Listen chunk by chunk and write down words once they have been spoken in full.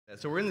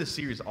So we're in this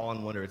series, All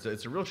in Wonder.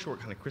 It's a real short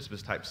kind of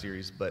Christmas-type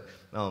series, but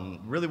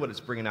really what it's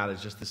bringing out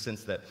is just the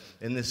sense that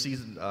in this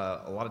season,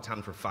 a lot of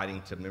times we're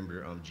fighting to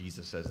remember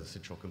Jesus as the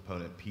central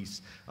component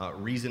piece,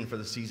 reason for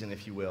the season,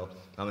 if you will.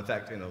 In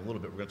fact, in a little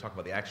bit, we're going to talk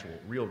about the actual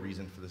real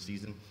reason for the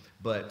season.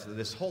 But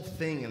this whole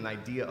thing and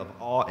idea of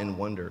awe and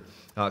wonder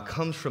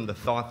comes from the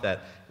thought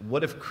that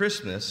what if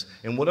Christmas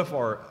and what if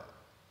our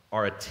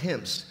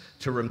attempts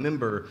to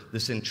remember the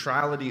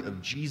centrality of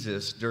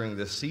Jesus during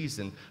this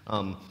season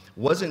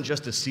wasn't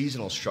just a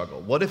seasonal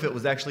struggle? What if it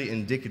was actually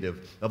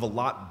indicative of a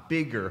lot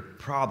bigger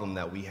problem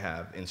that we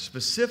have, and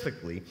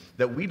specifically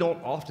that we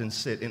don't often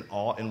sit in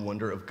awe and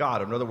wonder of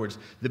God? In other words,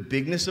 the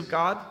bigness of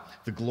God,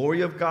 the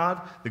glory of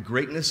God, the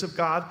greatness of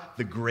God,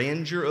 the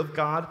grandeur of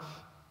God.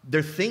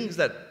 They're things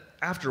that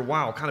after a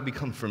while kind of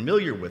become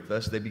familiar with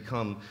us. They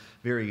become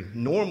very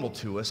normal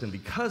to us, and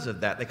because of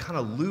that, they kind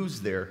of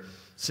lose their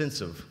sense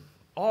of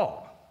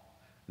awe,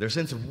 their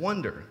sense of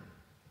wonder.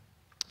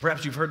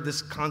 Perhaps you've heard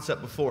this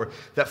concept before,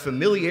 that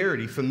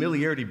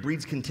familiarity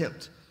breeds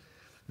contempt.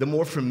 The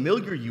more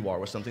familiar you are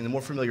with something, the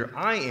more familiar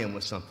I am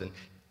with something,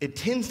 it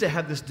tends to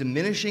have this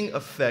diminishing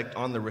effect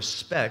on the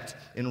respect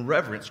and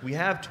reverence we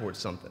have towards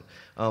something.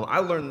 I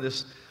learned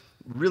this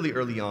really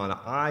early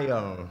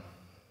on.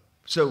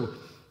 So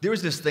there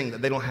was this thing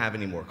that they don't have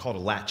anymore called a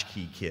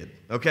latchkey kid,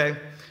 okay?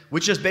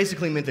 Which just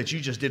basically meant that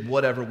you just did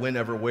whatever,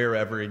 whenever,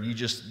 wherever, and you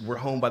just were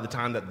home by the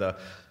time that the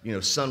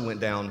sun went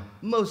down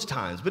most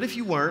times. But if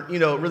you weren't,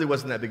 it really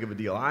wasn't that big of a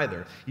deal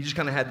either. You just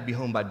kind of had to be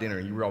home by dinner,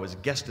 and you were always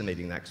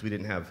guesstimating that because we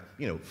didn't have,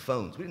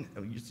 phones. You're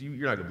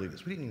not going to believe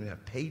this. We didn't even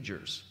have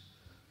pagers.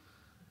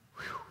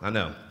 Whew, I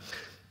know.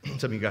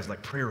 Some of you guys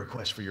like prayer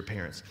requests for your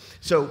parents.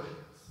 So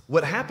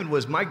what happened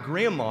was my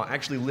grandma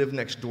actually lived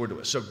next door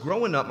to us. So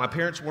growing up, my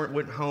parents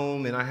went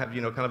home, and I have,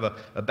 kind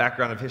of a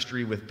background of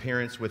history with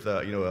parents with,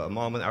 a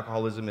mom with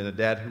alcoholism and a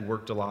dad who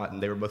worked a lot,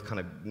 and they were both kind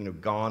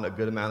of, gone a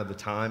good amount of the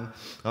time.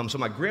 So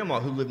my grandma,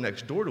 who lived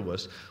next door to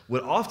us,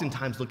 would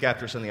oftentimes look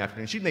after us in the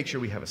afternoon. She'd make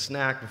sure we have a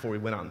snack before we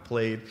went out and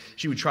played.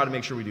 She would try to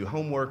make sure we do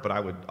homework, but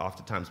I would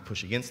oftentimes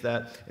push against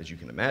that, as you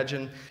can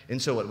imagine.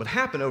 And so what would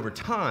happen over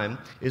time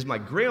is my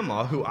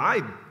grandma, who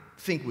I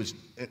think was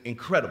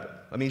incredible.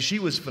 I mean, she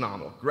was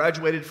phenomenal.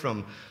 Graduated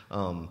from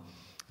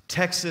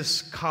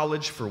Texas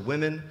College for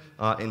Women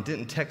in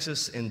Denton,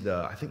 Texas in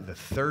I think the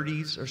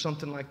 30s or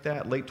something like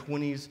that, late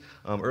 20s,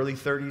 early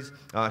 30s.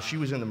 She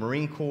was in the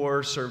Marine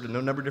Corps, served in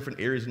a number of different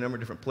areas, a number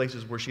of different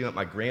places where she met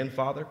my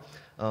grandfather.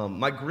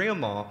 My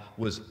grandma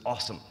was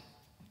awesome,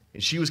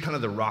 and she was kind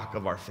of the rock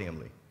of our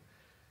family.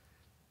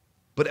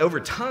 But over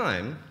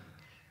time,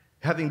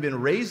 having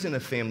been raised in a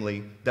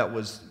family that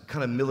was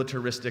kind of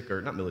militaristic,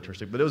 or not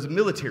militaristic, but it was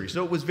military.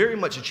 So it was very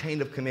much a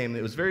chain of command.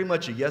 It was very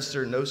much a yes,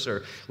 sir, no,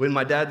 sir. When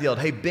my dad yelled,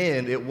 "Hey,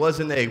 Ben," it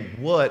wasn't a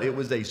what, it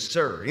was a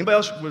sir. Anybody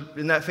else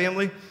in that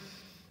family?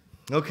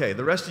 Okay,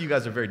 the rest of you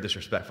guys are very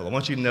disrespectful. I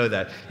want you to know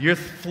that. You're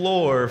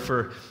floor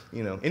for,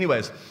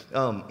 anyways.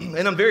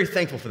 And I'm very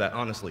thankful for that,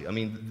 honestly. I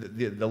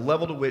mean, the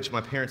level to which my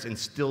parents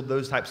instilled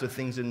those types of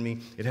things in me,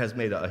 it has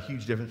made a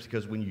huge difference,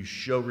 because when you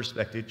show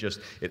respect,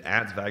 it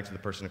adds value to the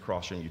person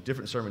across from you.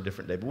 Different sermon,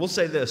 different day. But we'll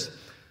say this.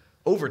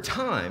 Over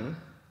time,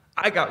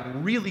 I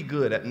got really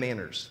good at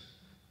manners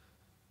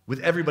with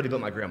everybody but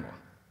my grandma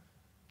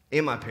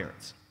and my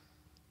parents.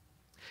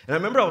 And I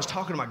remember I was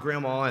talking to my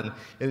grandma,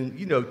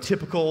 and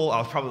typical, I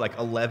was probably like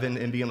 11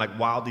 and being like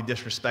wildly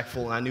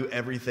disrespectful, and I knew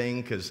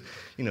everything because,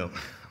 I'm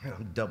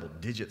double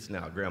digits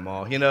now,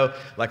 Grandma.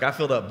 Like I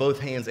filled up both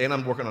hands, and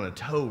I'm working on a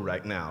toe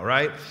right now,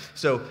 right?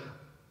 So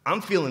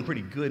I'm feeling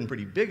pretty good and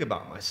pretty big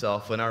about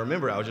myself, and I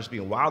remember I was just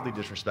being wildly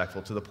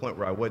disrespectful to the point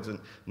where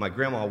my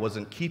grandma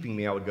wasn't keeping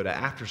me. I would go to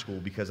after school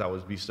because I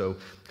would be so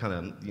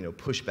kind of,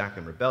 pushed back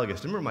and rebellious.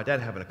 I remember my dad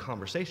having a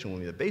conversation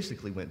with me that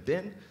basically went,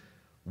 "Ben,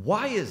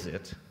 why is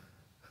it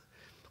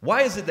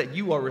that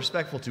you are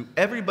respectful to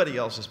everybody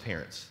else's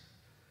parents?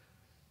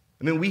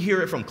 I mean, we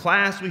hear it from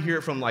class, we hear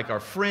it from like our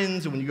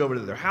friends, and when you go over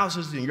to their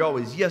houses, and you're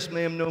always, yes,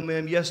 ma'am, no,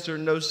 ma'am, yes, sir,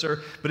 no, sir.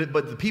 But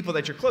the people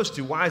that you're close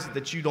to, why is it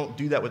that you don't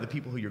do that with the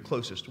people who you're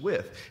closest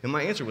with?" And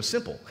my answer was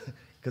simple,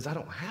 because I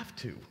don't have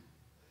to,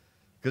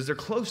 because they're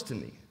close to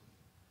me.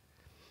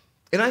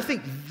 And I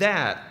think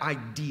that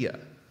idea,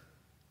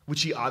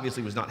 which he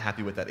obviously was not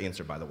happy with that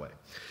answer, by the way,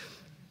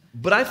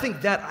 but I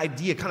think that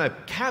idea kind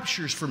of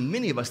captures for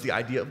many of us the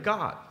idea of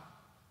God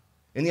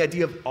and the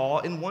idea of awe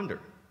and wonder.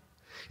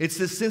 It's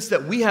the sense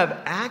that we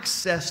have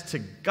access to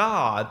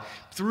God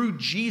through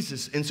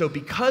Jesus. And so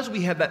because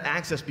we have that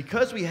access,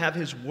 because we have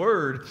his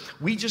word,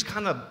 we just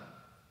kind of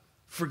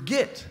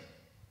forget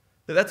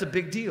that that's a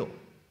big deal.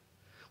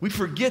 We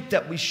forget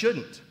that we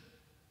shouldn't.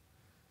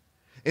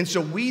 And so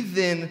we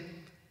then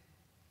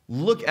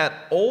look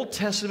at Old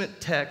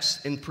Testament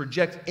texts and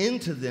project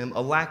into them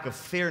a lack of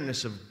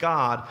fairness of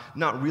God,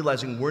 not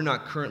realizing we're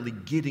not currently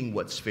getting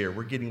what's fair.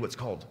 We're getting what's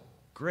called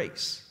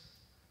grace.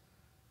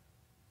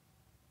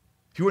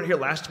 If you weren't here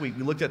last week,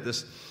 we looked at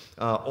this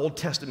Old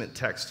Testament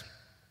text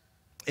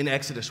in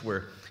Exodus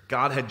where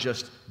God had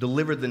just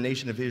delivered the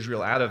nation of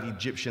Israel out of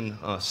Egyptian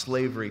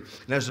slavery.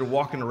 And as they're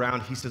walking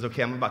around, he says,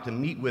 okay, I'm about to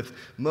meet with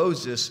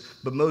Moses,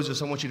 but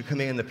Moses, I want you to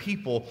command the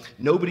people,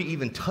 nobody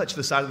even touch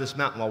the side of this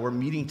mountain while we're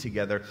meeting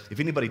together. If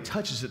anybody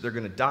touches it, they're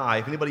going to die.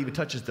 If anybody even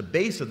touches the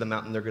base of the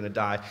mountain, they're going to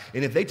die.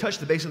 And if they touch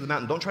the base of the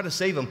mountain, don't try to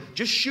save them,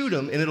 just shoot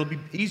them, and it'll be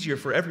easier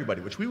for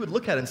everybody, which we would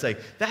look at and say,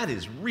 that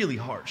is really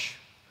harsh.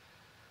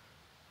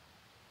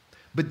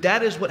 But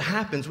that is what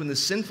happens when the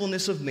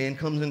sinfulness of man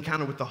comes in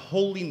encounter with the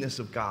holiness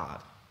of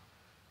God.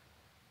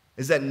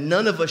 Is that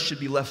none of us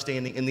should be left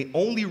standing, and the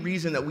only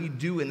reason that we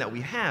do and that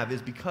we have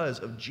is because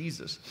of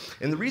Jesus.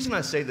 And the reason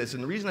I say this,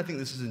 and the reason I think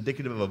this is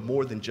indicative of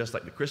more than just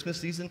like the Christmas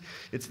season,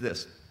 it's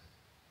this.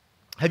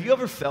 Have you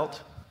ever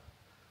felt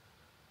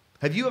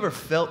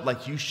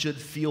like you should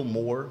feel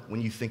more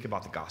when you think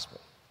about the gospel?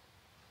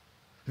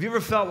 Have you ever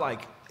felt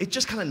like it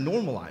just kind of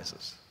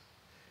normalizes?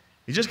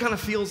 It just kind of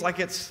feels like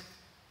it's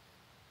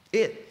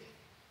it.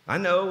 I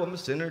know I'm a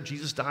sinner.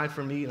 Jesus died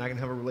for me, and I can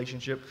have a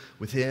relationship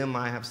with him.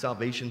 I have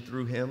salvation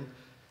through him,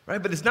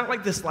 right? But it's not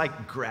like this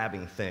like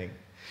grabbing thing.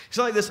 It's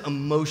not like this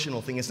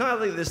emotional thing. It's not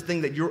like this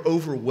thing that you're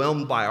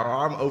overwhelmed by or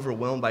I'm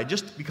overwhelmed by. It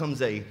just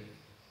becomes a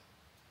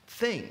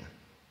thing.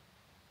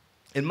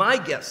 And my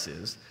guess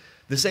is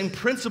the same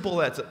principle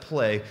that's at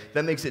play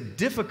that makes it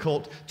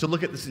difficult to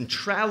look at the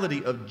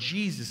centrality of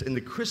Jesus in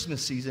the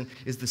Christmas season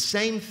is the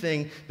same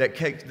thing that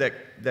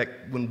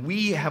when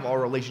we have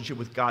our relationship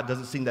with God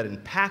doesn't seem that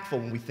impactful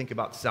when we think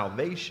about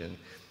salvation.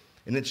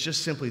 And it's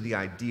just simply the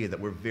idea that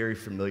we're very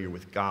familiar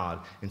with God,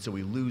 and so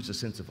we lose a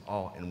sense of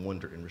awe and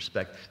wonder and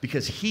respect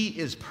because he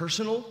is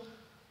personal,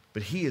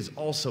 but he is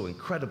also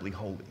incredibly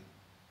holy.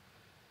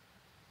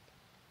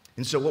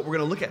 And so what we're going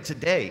to look at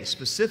today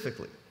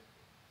specifically,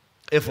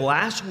 if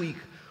last week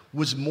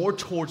was more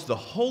towards the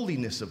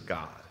holiness of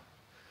God,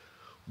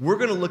 we're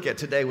going to look at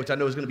today, which I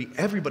know is going to be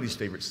everybody's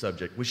favorite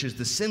subject, which is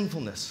the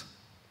sinfulness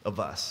of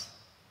us.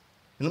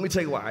 And let me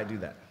tell you why I do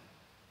that.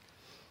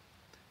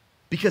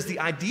 Because the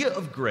idea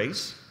of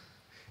grace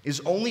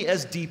is only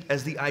as deep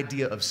as the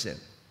idea of sin.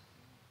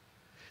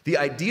 The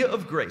idea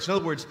of grace, in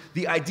other words,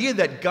 the idea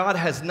that God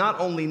has not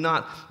only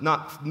not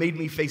made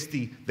me face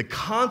the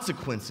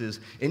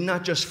consequences and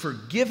not just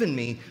forgiven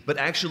me, but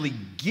actually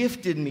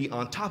gifted me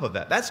on top of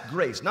that. That's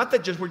grace. Not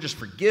that we're just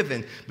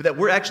forgiven, but that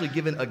we're actually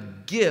given a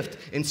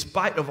gift in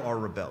spite of our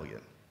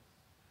rebellion.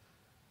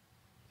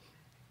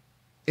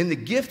 And the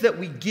gift that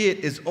we get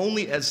is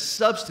only as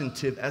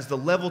substantive as the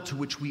level to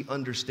which we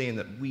understand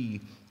that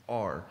we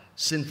are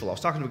sinful. I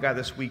was talking to a guy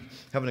this week,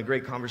 having a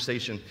great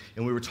conversation,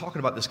 and we were talking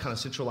about this kind of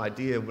central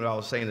idea. What I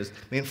was saying is,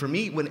 man, for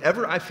me,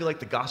 whenever I feel like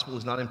the gospel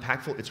is not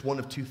impactful, it's one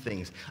of two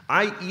things.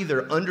 I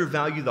either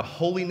undervalue the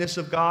holiness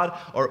of God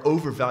or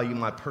overvalue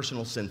my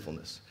personal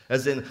sinfulness.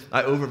 As in,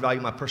 I overvalue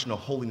my personal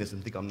holiness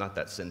and think I'm not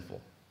that sinful.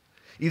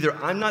 Either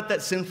I'm not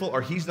that sinful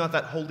or he's not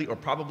that holy or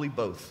probably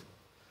both.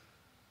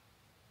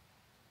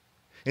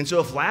 And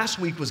so if last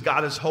week was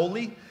God is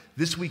holy,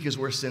 this week is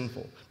we're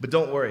sinful. But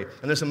don't worry.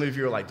 I know some of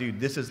you are like, dude,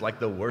 this is like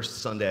the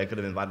worst Sunday I could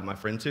have invited my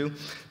friend to.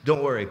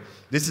 Don't worry.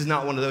 This is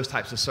not one of those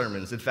types of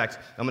sermons. In fact,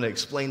 I'm going to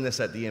explain this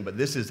at the end, but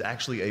this is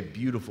actually a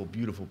beautiful,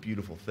 beautiful,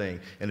 beautiful thing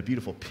and a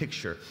beautiful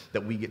picture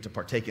that we get to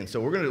partake in.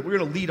 So we're going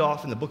to lead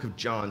off in the book of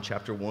John,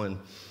 chapter 1.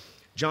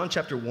 John,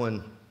 chapter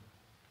 1,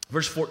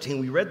 verse 14.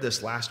 We read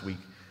this last week.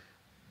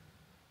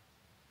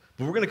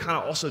 But we're going to kind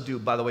of also do,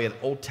 by the way, an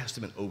Old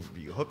Testament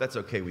overview. I hope that's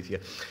okay with you.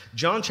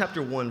 John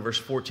chapter 1, verse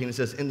 14, it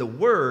says, "In the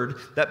Word,"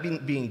 that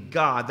being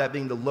God, that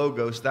being the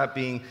Logos, that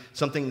being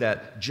something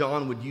that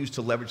John would use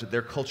to leverage that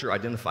their culture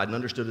identified and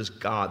understood as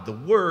God, "the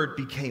Word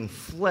became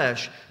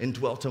flesh and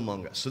dwelt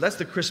among us." So that's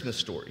the Christmas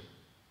story.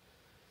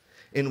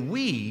 "And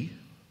we,"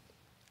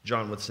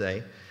 John would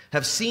say,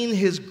 "have seen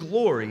his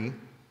glory,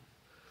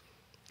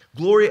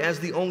 glory as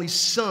the only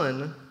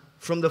Son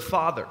from the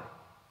Father."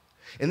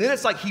 And then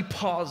it's like he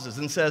pauses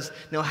and says,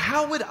 now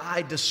how would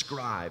I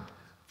describe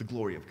the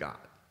glory of God?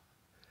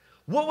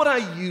 What would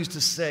I use to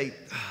say,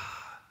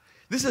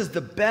 this is the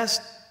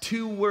best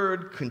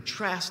two-word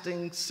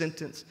contrasting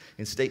sentence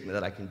and statement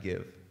that I can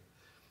give?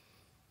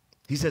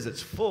 He says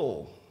it's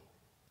full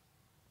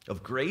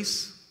of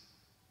grace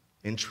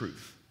and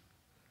truth.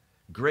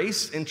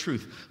 Grace and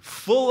truth.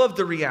 Full of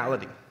the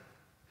reality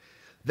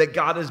that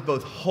God is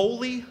both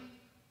holy,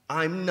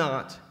 I'm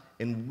not,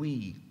 and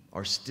we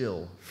are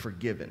still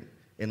forgiven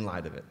in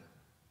light of it.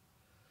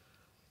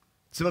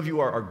 Some of you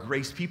are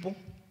grace people,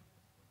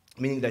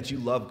 meaning that you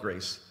love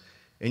grace.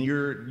 And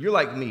you're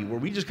like me, where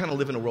we just kind of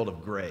live in a world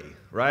of gray,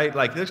 right?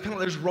 Like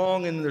there's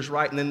wrong and there's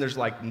right, and then there's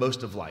like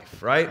most of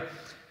life, right?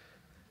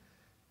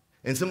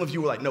 And some of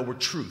you are like, no, we're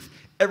truth.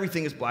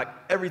 Everything is black,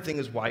 everything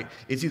is white.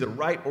 It's either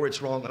right or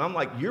it's wrong. And I'm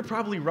like, you're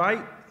probably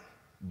right,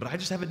 but I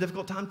just have a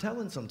difficult time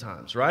telling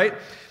sometimes, right?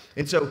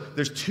 And so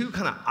there's two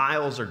kind of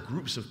aisles or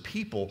groups of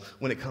people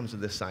when it comes to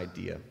this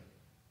idea.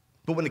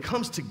 But when it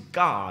comes to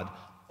God,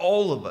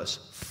 all of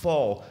us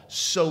fall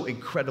so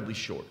incredibly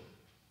short.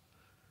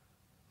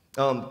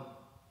 I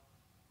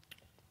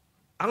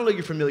don't know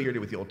your familiarity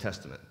with the Old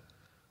Testament.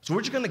 So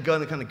we're just going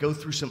to kind of go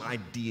through some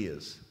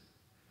ideas.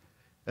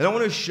 And I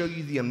want to show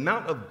you the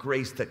amount of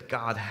grace that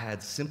God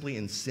had simply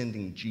in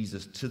sending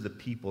Jesus to the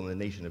people in the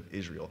nation of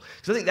Israel.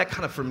 So I think that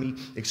kind of, for me,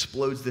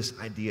 explodes this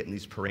idea in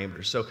these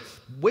parameters. So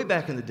way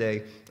back in the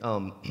day,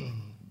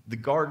 the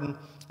garden,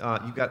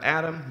 you've got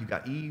Adam, you've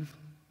got Eve.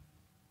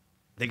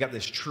 They got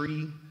this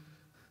tree.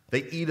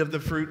 They eat of the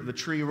fruit of the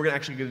tree. We're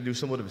actually going to do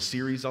somewhat of a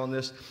series on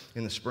this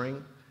in the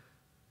spring.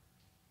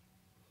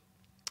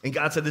 And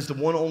God said this is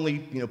the one only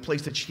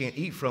place that you can't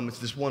eat from. It's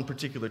this one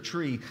particular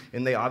tree.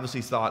 And they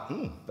obviously thought,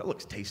 that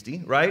looks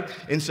tasty, right?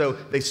 And so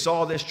they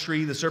saw this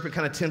tree. The serpent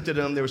kind of tempted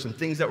them. There were some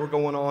things that were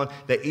going on.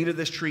 They ate of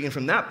this tree. And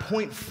from that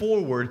point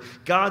forward,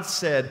 God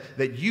said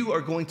that you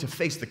are going to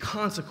face the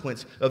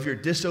consequence of your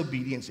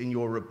disobedience and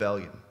your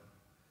rebellion.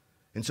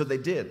 And so they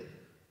did.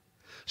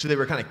 So they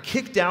were kind of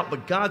kicked out,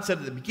 but God said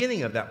at the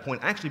beginning of that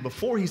point, actually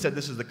before he said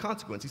this is the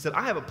consequence, he said,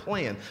 I have a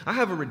plan. I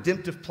have a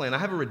redemptive plan. I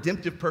have a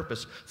redemptive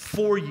purpose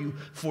for you,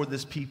 for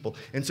this people.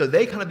 And so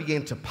they kind of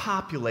began to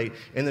populate,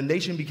 and the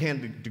nation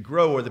began to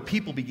grow, or the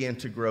people began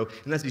to grow.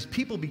 And as these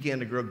people began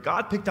to grow,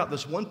 God picked out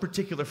this one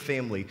particular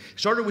family.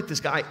 Started with this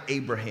guy,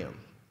 Abraham.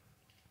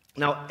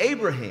 Now,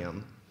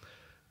 Abraham,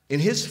 in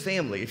his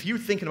family, if you're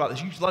thinking about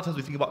this, a lot of times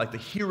we think about like the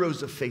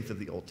heroes of faith of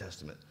the Old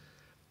Testament.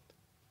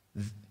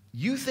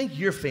 You think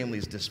your family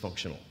is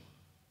dysfunctional.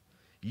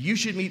 You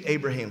should meet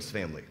Abraham's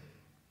family.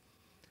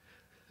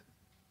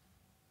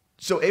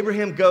 So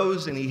Abraham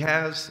goes and he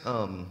has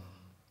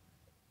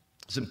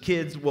some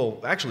kids. Well,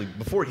 actually,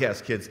 before he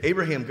has kids,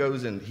 Abraham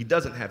goes and he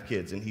doesn't have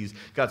kids. And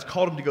God's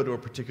called him to go to a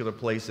particular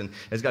place. And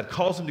as God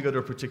calls him to go to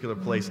a particular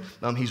place,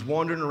 he's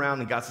wandering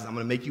around and God says, I'm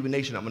going to make you a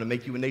nation. I'm going to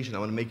make you a nation.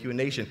 I'm going to make you a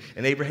nation.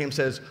 And Abraham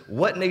says,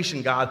 what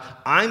nation, God?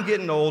 I'm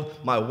getting old.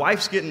 My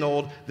wife's getting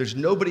old. There's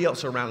nobody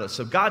else around us.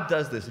 So God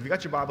does this. If you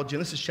got your Bible,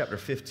 Genesis chapter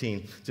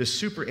 15, it's a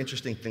super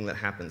interesting thing that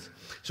happens.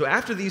 So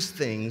after these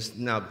things,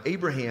 now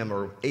Abraham,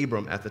 or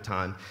Abram at the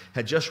time,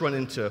 had just run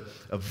into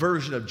a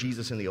version of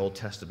Jesus in the Old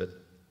Testament.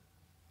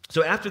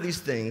 So after these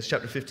things,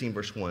 chapter 15,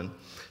 verse 1,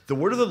 the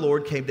word of the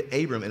Lord came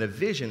to Abram in a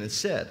vision and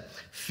said,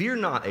 fear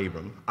not,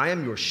 Abram, I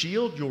am your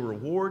shield, your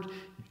reward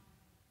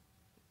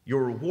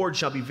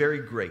shall be very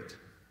great.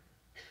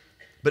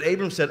 But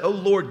Abram said, O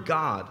Lord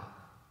God,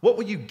 what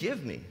will you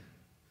give me?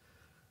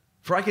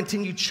 For I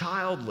continue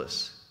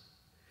childless.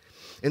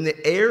 And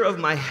the heir of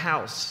my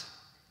house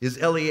is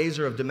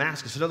Eliezer of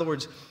Damascus. In other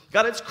words,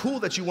 God, it's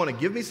cool that you want to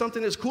give me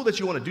something. It's cool that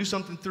you want to do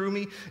something through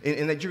me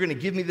and that you're going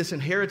to give me this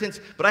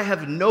inheritance, but I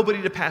have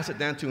nobody to pass it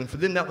down to. And for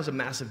them, that was a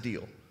massive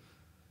deal.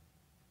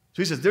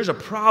 So he says, there's a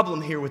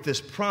problem here with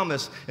this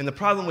promise, and the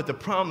problem with the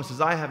promise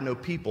is I have no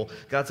people.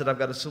 God said, I've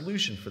got a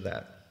solution for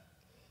that.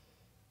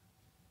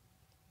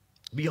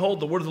 Behold,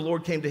 the word of the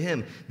Lord came to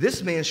him.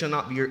 This man shall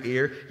not be your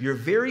heir. Your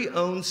very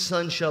own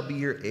son shall be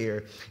your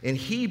heir. And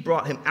he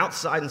brought him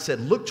outside and said,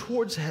 look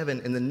towards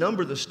heaven and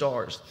number the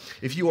stars,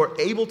 if you are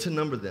able to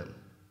number them.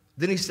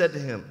 Then he said to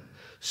him,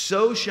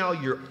 so shall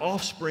your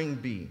offspring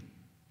be.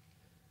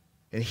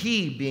 And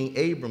he, being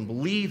Abram,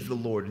 believed the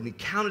Lord, and he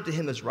counted to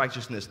him as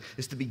righteousness.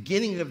 It's the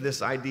beginning of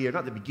this idea,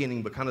 not the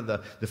beginning, but kind of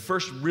the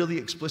first really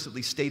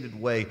explicitly stated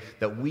way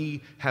that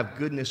we have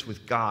goodness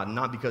with God,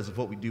 not because of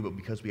what we do, but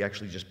because we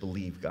actually just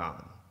believe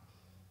God.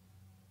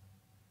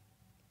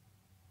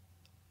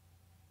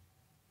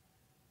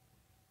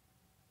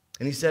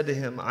 And he said to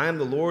him, I am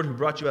the Lord who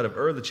brought you out of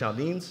Ur the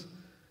Chaldeans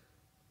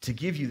to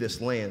give you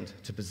this land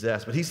to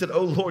possess. But he said,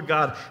 O Lord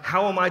God,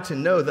 how am I to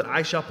know that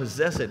I shall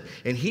possess it?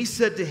 And he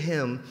said to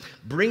him,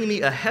 bring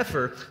me a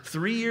heifer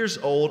 3 years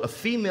old, a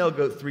female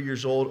goat 3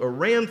 years old, a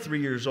ram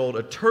 3 years old,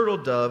 a turtle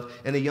dove,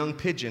 and a young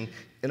pigeon,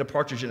 and a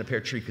partridge in a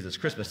pear tree, because it's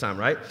Christmas time,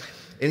 right?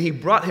 And he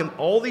brought him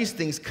all these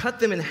things, cut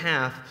them in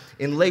half,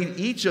 and laid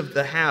each of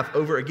the half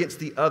over against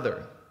the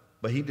other.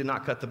 But he did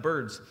not cut the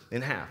birds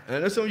in half. And I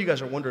know some of you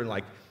guys are wondering,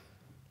 like,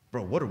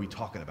 bro, what are we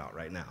talking about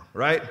right now,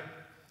 right?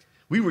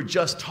 We were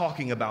just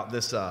talking about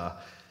this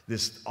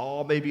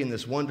awe, maybe, and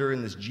this wonder,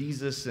 and this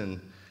Jesus, and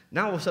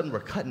now all of a sudden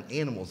we're cutting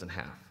animals in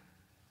half.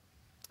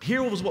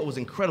 Here was what was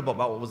incredible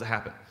about what was to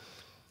happen.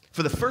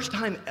 For the first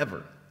time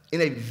ever,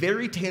 in a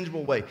very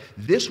tangible way,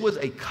 this was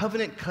a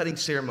covenant-cutting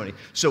ceremony.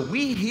 So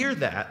we hear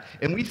that,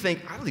 and we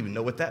think, I don't even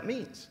know what that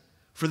means.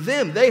 For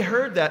them, they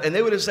heard that, and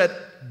they would have said,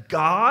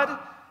 God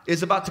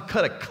is about to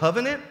cut a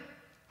covenant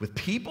with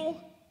people?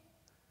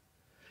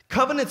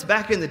 Covenants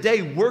back in the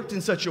day worked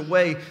in such a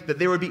way that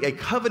there would be a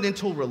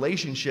covenantal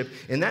relationship,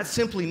 and that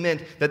simply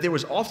meant that there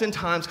was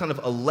oftentimes kind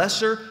of a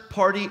lesser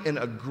party and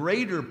a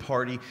greater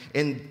party,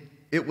 and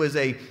it was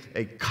a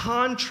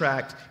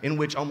contract in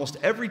which almost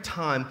every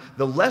time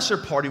the lesser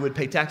party would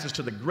pay taxes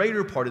to the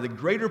greater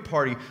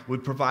party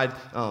would provide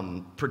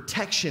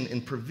protection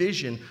and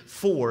provision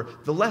for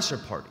the lesser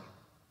party.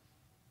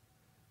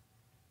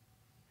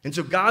 And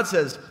so God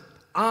says,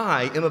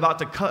 I am about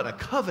to cut a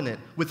covenant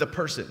with a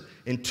person.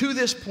 And to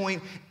this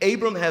point,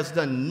 Abram has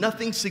done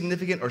nothing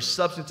significant or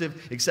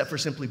substantive except for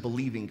simply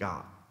believing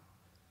God.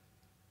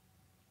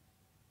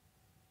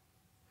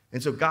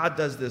 And so God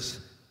does this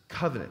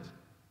covenant.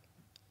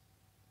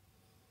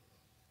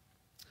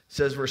 It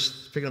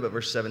says, picking up at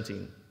verse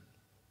 17.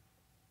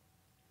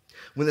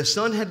 When the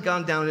sun had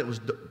gone down and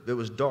it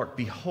was dark,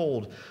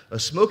 behold, a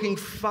smoking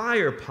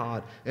fire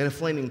pot and a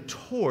flaming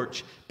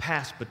torch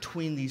passed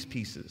between these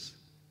pieces.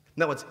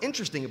 Now, what's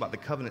interesting about the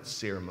covenant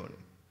ceremony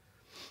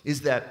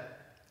is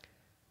that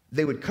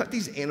they would cut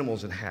these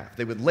animals in half.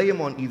 They would lay them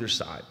on either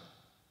side,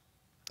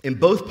 and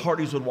both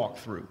parties would walk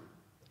through.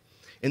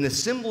 And the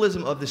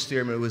symbolism of this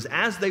ceremony was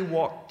as they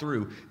walked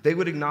through, they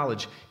would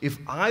acknowledge, if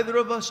either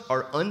of us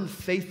are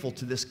unfaithful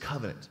to this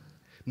covenant,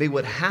 may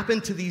what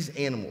happened to these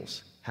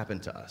animals happen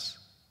to us.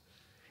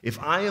 If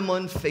I am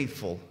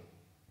unfaithful,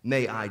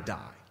 may I die.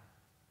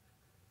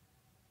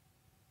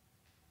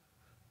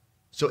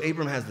 So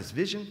Abram has this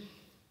vision.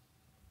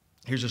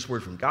 Here's this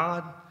word from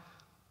God,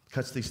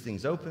 cuts these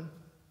things open.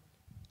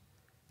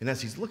 And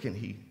as he's looking,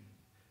 he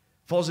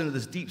falls into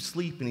this deep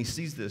sleep, and he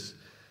sees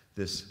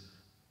this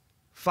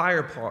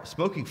fire pot,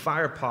 smoking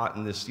fire pot,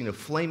 and this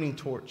flaming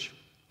torch.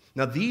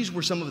 Now, these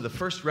were some of the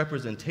first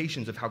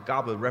representations of how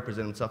God would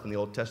represent himself in the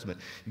Old Testament.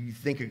 You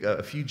think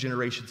a few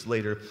generations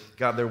later,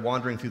 God, they're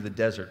wandering through the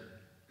desert,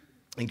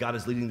 and God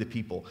is leading the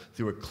people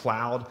through a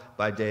cloud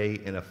by day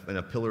and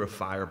a pillar of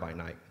fire by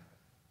night.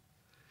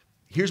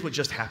 Here's what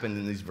just happened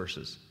in these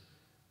verses.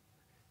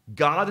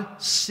 God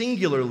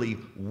singularly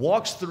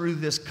walks through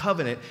this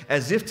covenant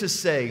as if to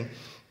say,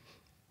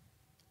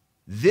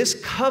 this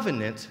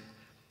covenant,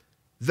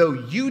 though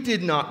you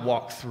did not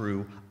walk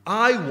through,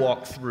 I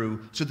walked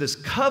through, so this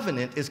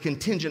covenant is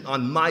contingent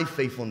on my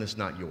faithfulness,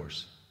 not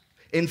yours.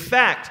 In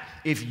fact,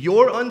 if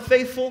you're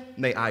unfaithful,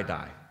 may I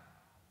die.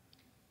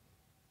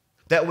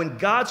 That when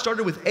God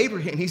started with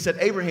Abraham, he said,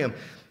 Abraham,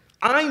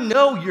 I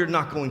know you're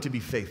not going to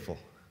be faithful.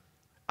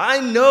 I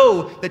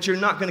know that you're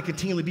not going to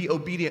continually be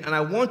obedient, and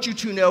I want you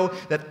to know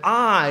that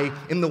I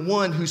am the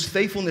one whose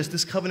faithfulness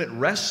this covenant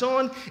rests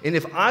on, and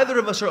if either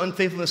of us are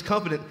unfaithful in this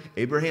covenant,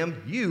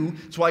 Abraham,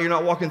 that's why you're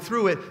not walking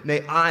through it,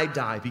 may I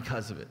die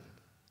because of it.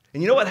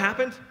 And you know what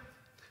happened?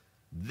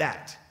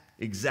 That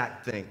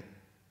exact thing.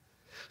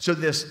 So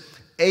this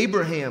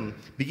Abraham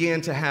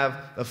began to have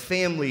a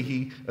family.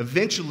 He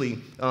eventually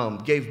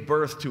gave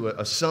birth to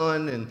a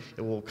son,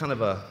 and kind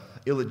of a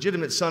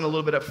illegitimate son a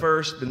little bit at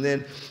first, and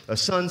then a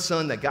son's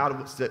son that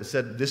God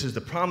said this is the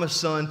promised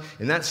son,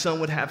 and that son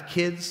would have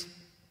kids,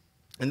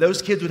 and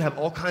those kids would have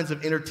all kinds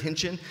of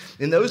intertension,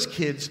 and those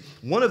kids,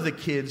 one of the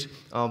kids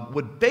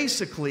would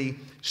basically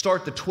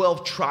start the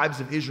 12 tribes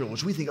of Israel,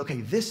 which we think,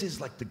 okay, this is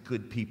like the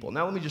good people.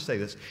 Now let me just say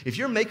this. If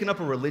you're making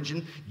up a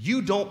religion,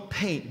 you don't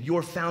paint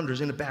your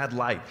founders in a bad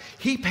light.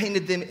 He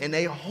painted them in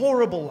a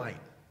horrible light.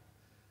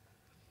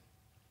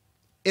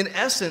 In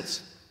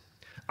essence,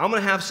 I'm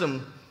going to have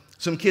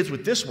some kids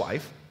with this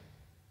wife.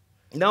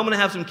 Now I'm going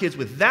to have some kids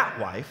with that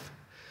wife,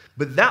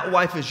 but that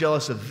wife is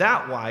jealous of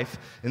that wife,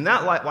 and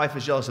that wife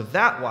is jealous of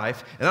that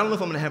wife, and I don't know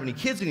if I'm going to have any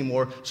kids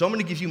anymore, so I'm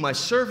going to give you my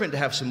servant to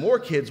have some more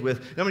kids with,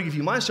 and I'm going to give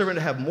you my servant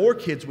to have more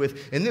kids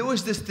with, and there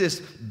was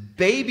this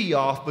baby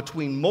off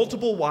between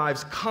multiple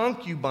wives,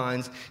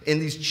 concubines,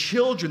 and these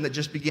children that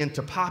just began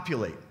to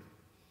populate.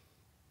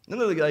 And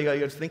then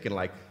you're thinking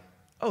like,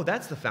 oh,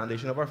 that's the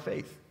foundation of our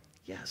faith.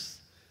 Yes.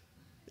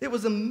 It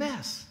was a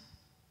mess.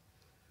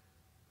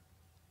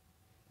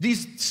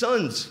 These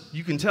sons,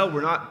 you can tell,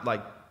 were not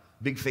like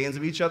big fans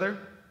of each other,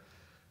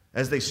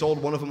 as they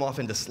sold one of them off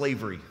into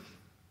slavery.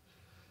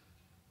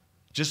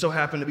 Just so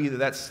happened to be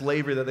that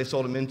slavery that they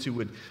sold him into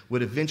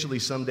would eventually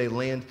someday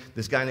land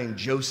this guy named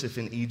Joseph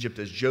in Egypt.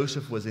 As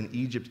Joseph was in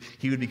Egypt,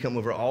 he would become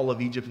over all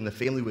of Egypt, and the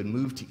family would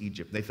move to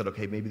Egypt. And they thought,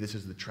 okay, maybe this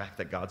is the track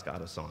that God's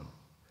got us on.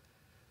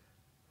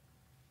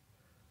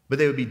 But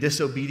they would be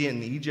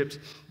disobedient in Egypt.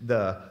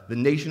 The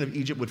nation of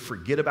Egypt would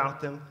forget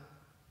about them,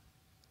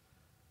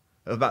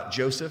 about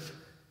Joseph,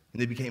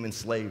 and they became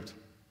enslaved.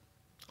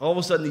 All of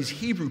a sudden, these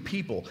Hebrew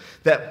people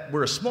that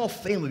were a small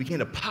family began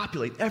to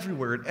populate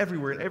everywhere and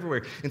everywhere and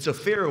everywhere. And so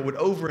Pharaoh would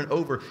over and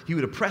over, he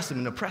would oppress them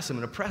and oppress them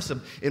and oppress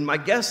them. And my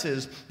guess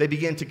is they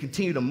began to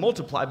continue to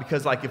multiply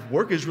because, like, if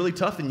work is really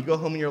tough and you go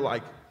home and you're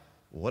like,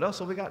 what else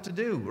have we got to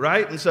do,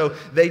 right? And so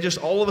they just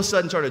all of a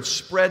sudden started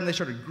spreading. They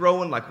started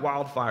growing like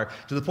wildfire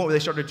to the point where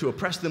they started to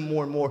oppress them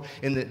more and more.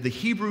 And the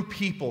Hebrew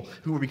people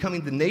who were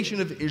becoming the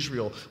nation of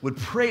Israel would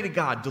pray to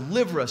God,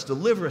 deliver us,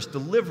 deliver us,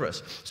 deliver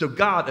us. So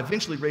God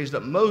eventually raised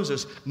up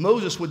Moses.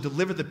 Moses would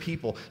deliver the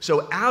people.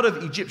 So out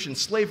of Egyptian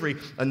slavery,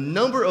 a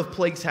number of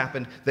plagues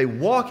happened. They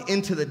walk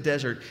into the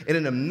desert, and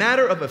in a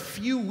matter of a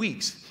few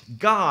weeks,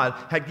 God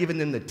had given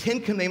them the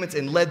 10 Commandments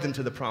and led them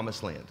to the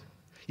Promised Land.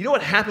 You know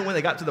what happened when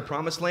they got to the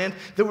Promised Land?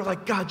 They were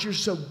like, God, you're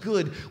so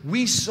good.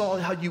 We saw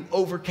how you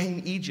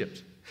overcame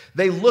Egypt.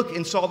 They look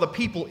and saw the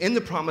people in the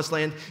Promised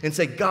Land and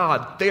say,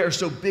 God, they are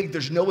so big,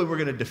 there's no way we're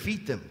going to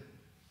defeat them.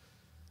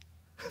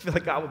 I feel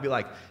like God would be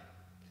like,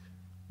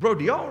 bro,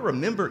 do y'all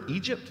remember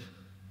Egypt?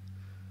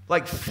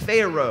 Like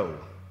Pharaoh,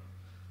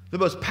 the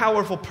most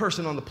powerful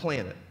person on the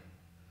planet.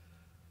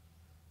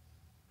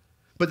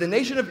 But the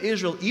nation of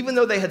Israel, even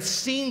though they had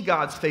seen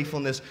God's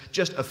faithfulness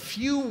just a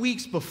few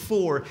weeks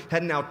before,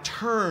 had now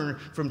turned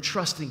from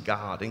trusting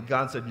God. And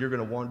God said, you're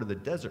going to wander the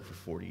desert for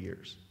 40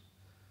 years.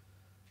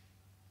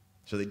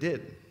 So they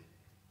did.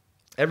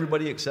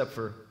 Everybody except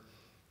for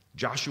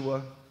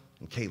Joshua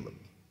and Caleb.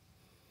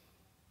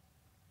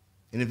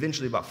 And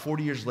eventually, about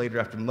 40 years later,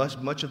 after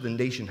much of the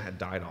nation had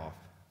died off,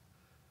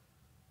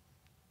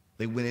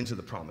 they went into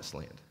the promised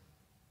land.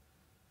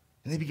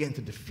 And they began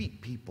to defeat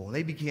people, and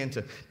they began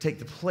to take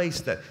the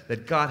place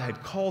that God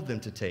had called them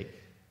to take.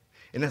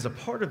 And as a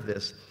part of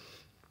this,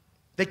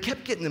 they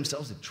kept getting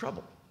themselves in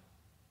trouble.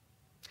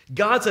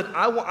 God said,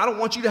 I don't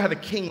want you to have a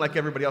king like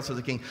everybody else has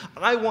a king.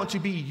 I want to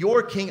be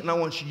your king, and I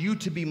want you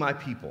to be my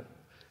people.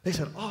 They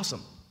said,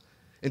 awesome.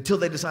 Until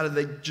they decided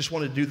they just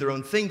wanted to do their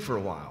own thing for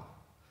a while.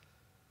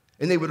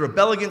 And they would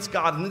rebel against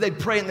God, and then they'd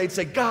pray, and they'd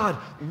say, God,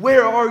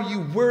 where are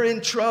you? We're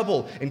in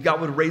trouble. And God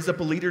would raise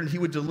up a leader, and he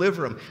would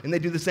deliver them. And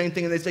they'd do the same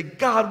thing, and they'd say,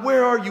 God,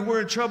 where are you?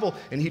 We're in trouble.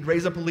 And he'd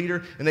raise up a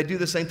leader, and they'd do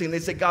the same thing. And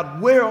they'd say,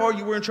 God, where are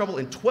you? We're in trouble.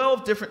 And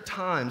 12 different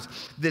times,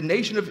 the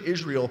nation of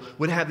Israel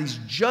would have these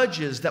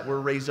judges that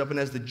were raised up. And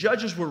as the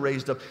judges were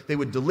raised up, they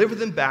would deliver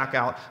them back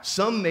out,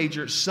 some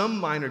major, some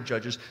minor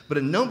judges. But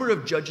a number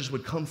of judges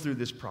would come through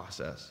this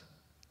process.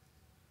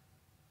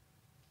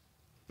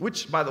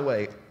 Which, by the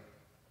way,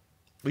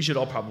 we should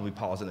all probably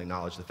pause and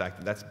acknowledge the fact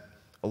that that's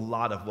a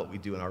lot of what we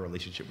do in our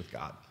relationship with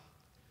God.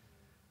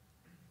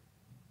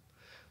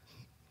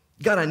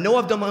 God, I know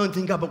I've done my own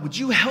thing, God, but would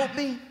you help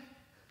me?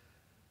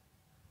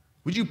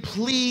 Would you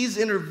please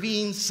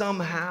intervene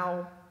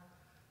somehow?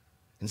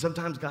 And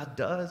sometimes God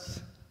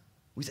does.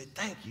 We say,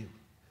 thank you.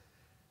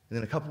 And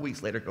then a couple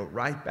weeks later, go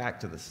right back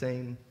to the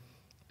same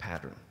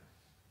pattern.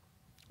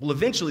 Well,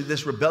 eventually,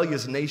 this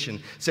rebellious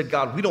nation said,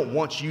 God, we don't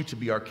want you to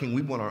be our king.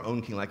 We want our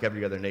own king like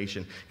every other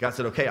nation. God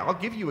said, okay, I'll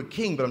give you a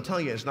king, but I'm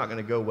telling you, it's not going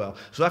to go well.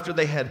 So after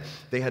they had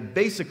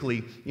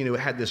basically,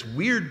 had this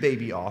weird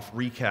baby off,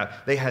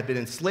 recap, they had been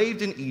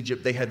enslaved in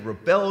Egypt. They had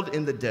rebelled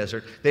in the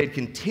desert. They had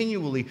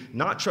continually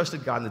not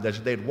trusted God in the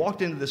desert. They had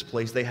walked into this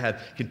place. They had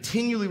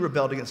continually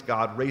rebelled against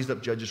God, raised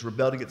up judges,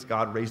 rebelled against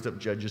God, raised up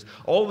judges.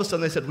 All of a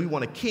sudden, they said, we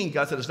want a king.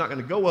 God said, it's not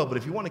going to go well, but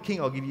if you want a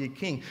king, I'll give you a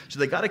king. So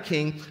they got a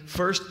king.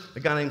 First, a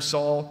guy named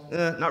Saul.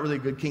 Not really a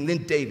good king.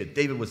 Then David.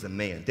 David was the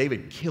man.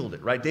 David killed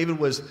it, right? David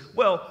was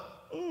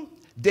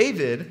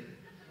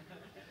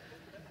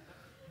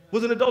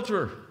an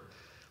adulterer.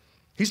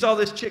 He saw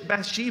this chick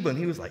Bathsheba, and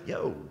he was like,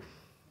 yo,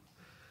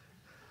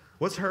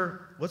 what's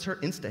her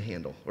Insta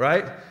handle,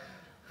 right?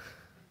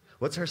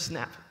 What's her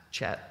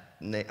Snapchat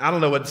name? I don't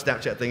know what the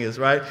Snapchat thing is,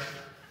 right?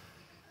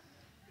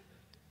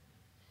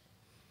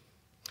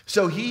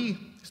 So he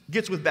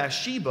gets with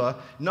Bathsheba,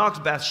 knocks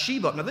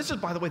Bathsheba up. Now, this is,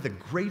 by the way, the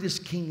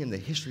greatest king in the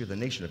history of the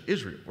nation of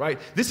Israel, right?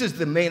 This is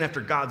the man after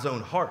God's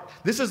own heart.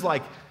 This is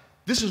what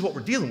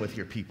we're dealing with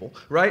here, people,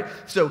 right?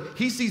 So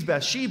he sees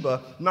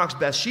Bathsheba, knocks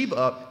Bathsheba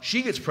up.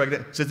 She gets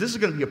pregnant, says this is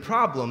going to be a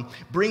problem,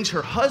 brings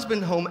her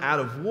husband home out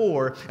of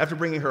war. After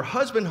bringing her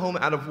husband home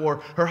out of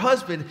war, her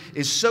husband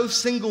is so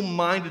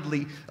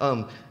single-mindedly,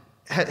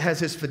 has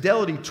his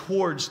fidelity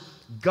towards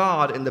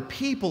God and the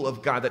people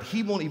of God that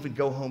he won't even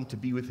go home to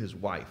be with his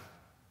wife.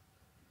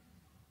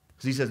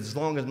 Because he says, as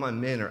long as my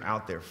men are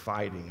out there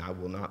fighting, I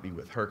will not be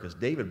with her. Because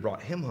David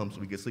brought him home so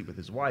he could sleep with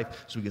his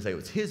wife, so he could say it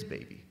was his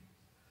baby.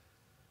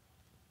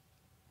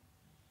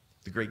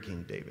 The great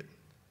King David.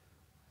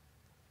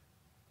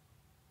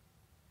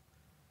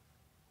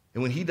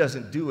 And when he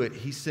doesn't do it,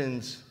 he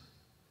sends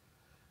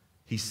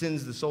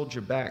the soldier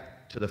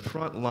back to the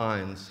front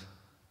lines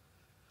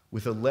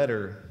with a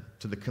letter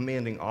to the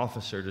commanding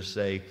officer to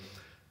say,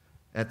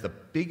 at the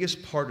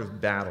biggest part of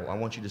battle, I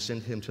want you to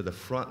send him to the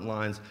front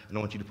lines, and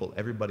I want you to pull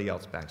everybody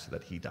else back so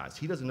that he dies.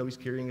 He doesn't know he's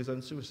carrying his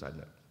own suicide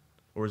note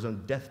or his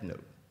own death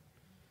note.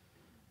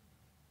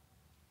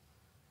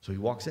 So he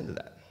walks into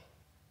that.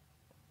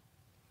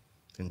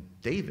 And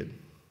David,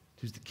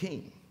 who's the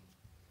king,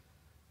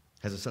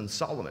 has a son,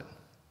 Solomon.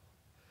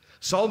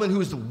 Solomon,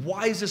 who is the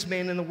wisest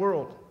man in the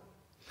world,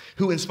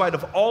 who in spite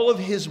of all of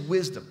his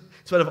wisdom,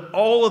 in spite of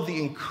all of the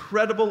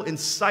incredible,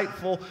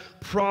 insightful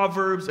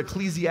Proverbs,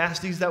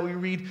 Ecclesiastes that we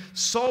read,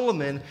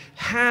 Solomon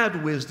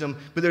had wisdom,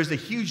 but there's a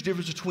huge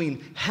difference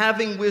between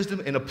having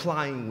wisdom and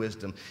applying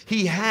wisdom.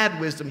 He had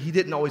wisdom, he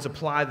didn't always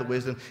apply the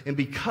wisdom, and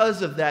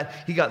because of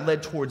that, he got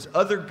led towards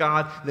other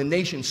God. The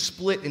nation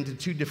split into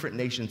two different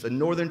nations, a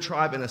northern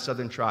tribe and a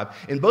southern tribe.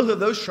 And both of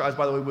those tribes,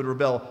 by the way, would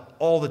rebel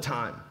all the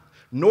time.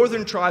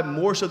 Northern tribe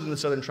more so than the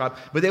southern tribe,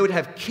 but they would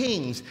have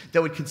kings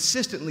that would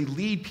consistently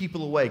lead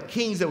people away,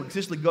 kings that would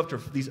consistently go after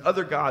these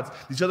other gods,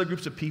 these other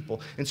groups of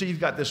people. And so you've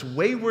got this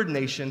wayward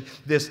nation,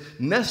 this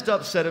messed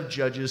up set of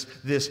judges,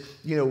 this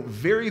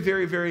very,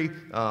 very, very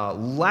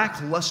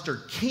lackluster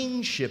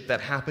kingship that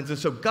happens. And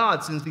so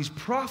God sends these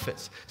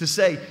prophets to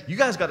say, you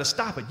guys got to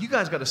stop it, you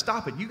guys got to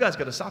stop it, you guys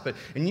got to stop it.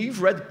 And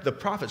you've read the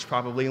prophets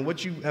probably, and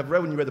what you have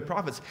read when you read the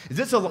prophets is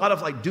it's a lot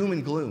of like doom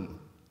and gloom.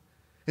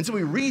 And so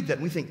we read that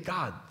and we think,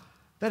 God,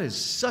 that is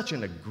such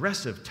an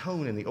aggressive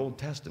tone in the Old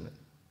Testament.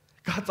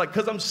 God's like,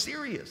 because I'm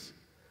serious.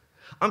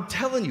 I'm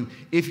telling you,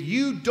 if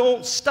you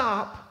don't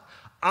stop,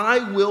 I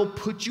will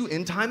put you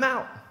in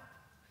timeout.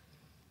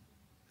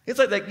 It's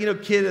like that,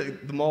 kid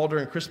at the mall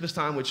during Christmas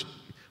time, which,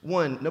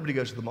 one, nobody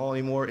goes to the mall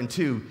anymore, and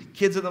two,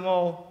 kids at the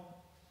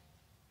mall,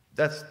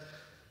 there's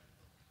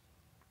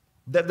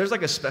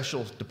like a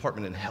special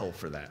department in hell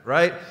for that,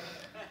 right?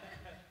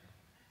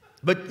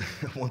 But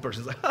one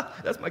person's like,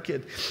 that's my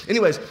kid.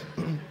 Anyways,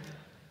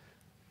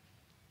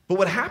 but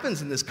what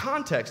happens in this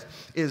context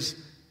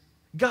is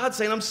God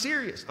saying, I'm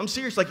serious. I'm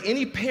serious. Like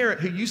any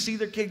parent who you see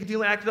their kid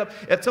continually acting up,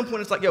 at some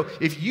point it's like, yo,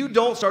 if you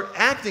don't start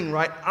acting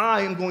right, I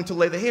am going to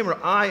lay the hammer.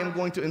 I am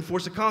going to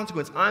enforce a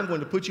consequence. I'm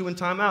going to put you in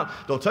timeout.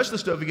 Don't touch the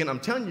stove again.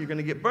 I'm telling you, you're going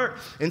to get burnt.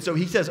 And so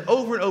he says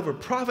over and over,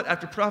 prophet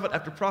after prophet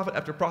after prophet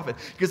after prophet,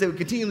 because they would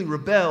continually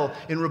rebel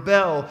and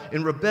rebel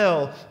and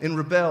rebel and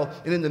rebel.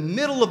 And in the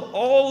middle of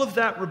all of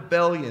that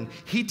rebellion,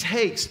 he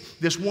takes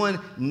this one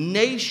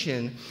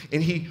nation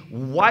and he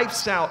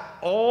wipes out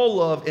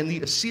all of, and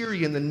the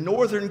Assyrian, the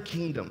northern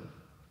kingdom.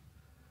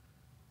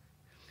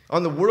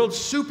 On the world's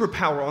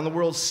superpower, on the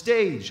world's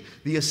stage,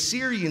 the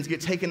Assyrians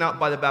get taken out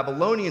by the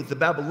Babylonians. The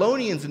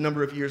Babylonians, a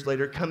number of years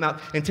later, come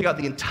out and take out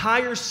the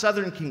entire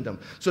southern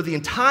kingdom. So the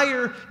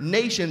entire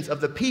nations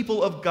of the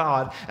people of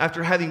God,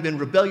 after having been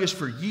rebellious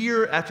for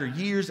year after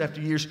years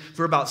after years,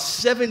 for about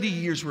 70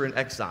 years were in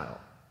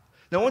exile.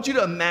 Now, I want you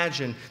to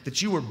imagine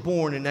that you were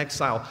born in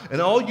exile,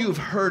 and all you have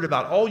heard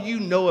about, all you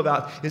know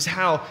about, is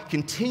how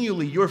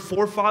continually your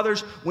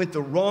forefathers went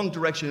the wrong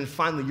direction, and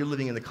finally you're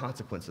living in the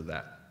consequence of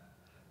that.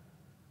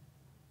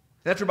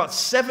 And after about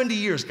 70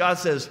 years, God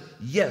says,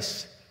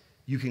 yes,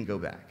 you can go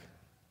back.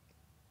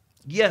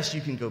 Yes,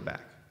 you can go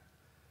back.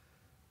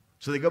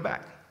 So they go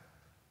back.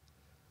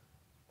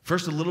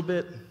 First a little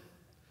bit,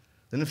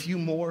 then a few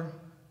more.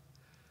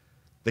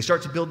 They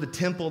start to build the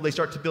temple. They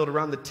start to build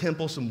around the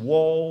temple some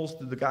walls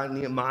through the guy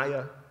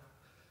Nehemiah.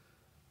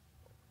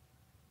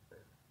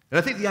 And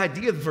I think the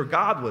idea for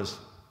God was,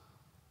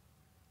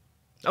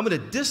 I'm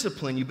going to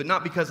discipline you, but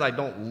not because I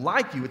don't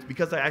like you. It's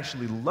because I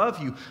actually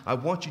love you. I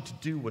want you to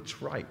do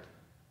what's right.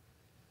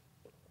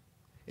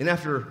 And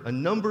after a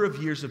number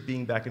of years of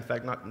being back, in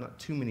fact, not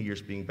too many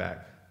years being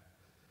back,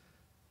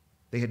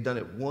 they had done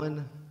it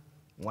one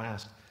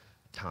last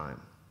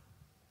time.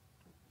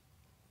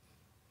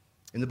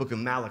 In the book of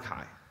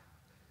Malachi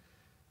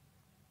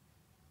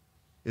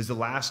is the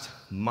last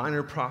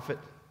minor prophet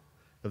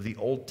of the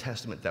Old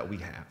Testament that we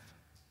have.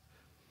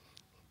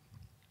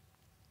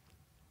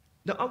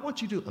 Now, I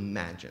want you to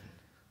imagine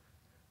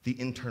the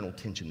internal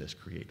tension this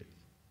created.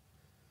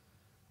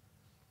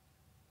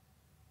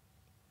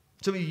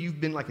 Some of you've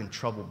been like in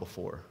trouble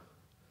before.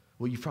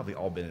 Well, you've probably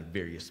all been in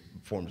various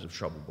forms of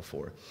trouble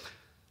before.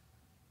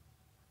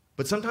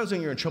 But sometimes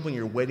when you're in trouble and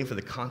you're waiting for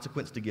the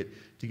consequence to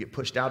get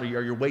pushed out, or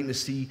you're waiting to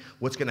see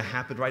what's going to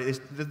happen, right?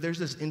 There's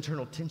this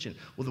internal tension.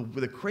 Well,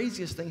 the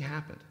craziest thing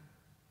happened.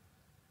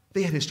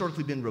 They had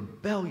historically been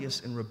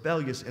rebellious and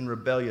rebellious and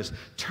rebellious,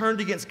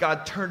 turned against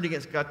God, turned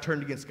against God,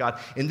 turned against God.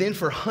 And then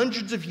for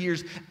hundreds of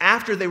years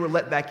after they were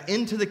let back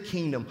into the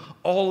kingdom,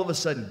 all of a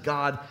sudden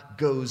God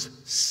goes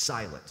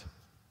silent.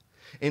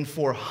 And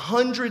for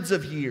hundreds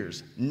of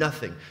years,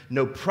 nothing.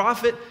 No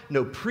prophet,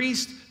 no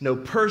priest, no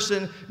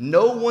person,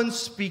 no one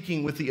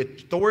speaking with the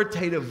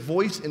authoritative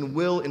voice and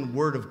will and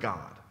word of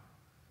God.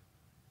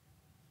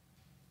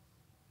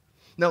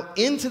 Now,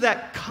 into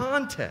that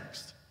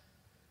context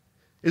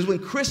is when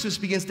Christmas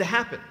begins to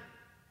happen.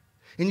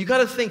 And you got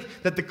to think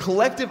that the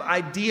collective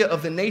idea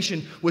of the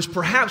nation was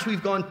perhaps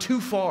we've gone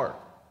too far.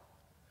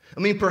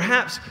 I mean,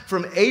 perhaps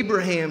from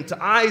Abraham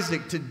to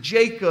Isaac to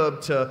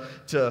Jacob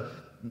to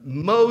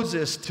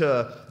Moses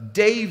to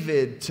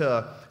David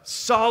to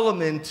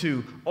Solomon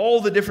to all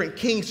the different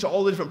kings, to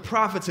all the different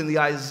prophets, and the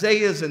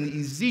Isaiahs and the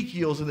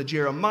Ezekiels and the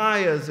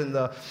Jeremiahs and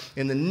the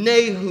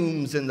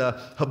Nahums and the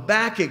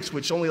Habakkuk's,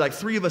 which only like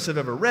 3 of us have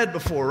ever read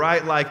before,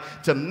 right?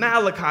 Like to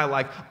Malachi,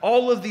 like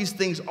all of these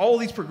things, all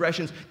these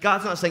progressions,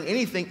 God's not saying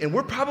anything, and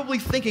we're probably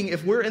thinking,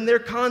 if we're in their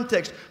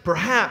context,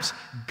 perhaps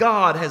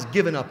God has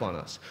given up on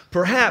us.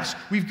 Perhaps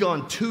we've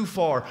gone too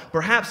far.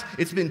 Perhaps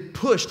it's been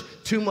pushed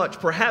too much.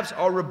 Perhaps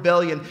our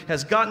rebellion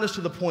has gotten us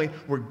to the point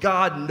where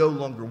God no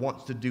longer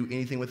wants to do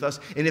anything with us.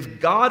 And if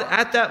God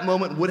at that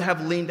moment would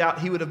have leaned out,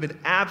 he would have been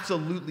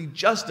absolutely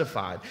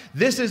justified.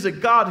 This is a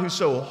God who's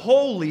so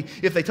holy,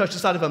 if they touched the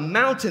side of a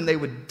mountain, they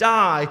would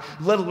die,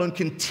 let alone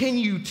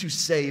continue to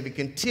save and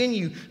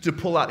continue to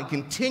pull out and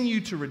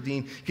continue to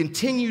redeem,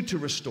 continue to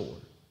restore.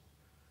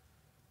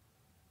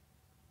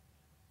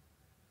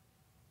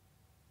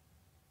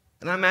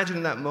 And I imagine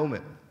in that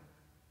moment,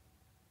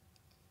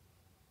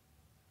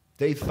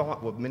 they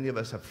thought what many of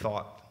us have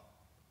thought,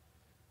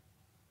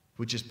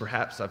 which is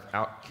perhaps I've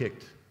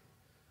outkicked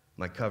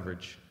my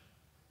coverage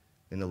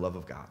in the love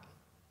of God.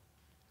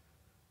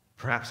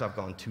 Perhaps I've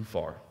gone too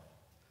far.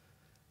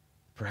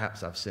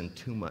 Perhaps I've sinned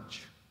too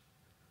much.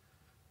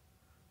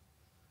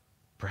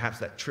 Perhaps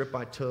that trip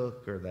I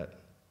took, or that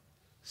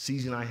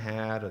season I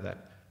had, or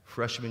that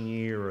freshman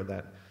year, or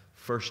that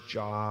first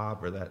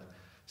job, or that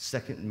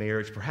second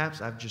marriage,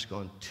 perhaps I've just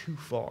gone too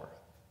far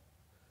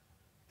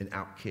and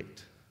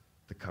outkicked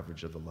the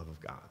coverage of the love of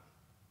God.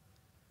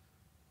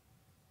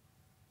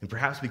 And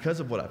perhaps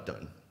because of what I've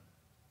done,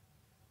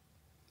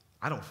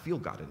 I don't feel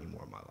God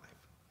anymore in my life.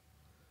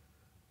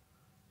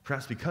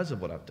 Perhaps because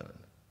of what I've done,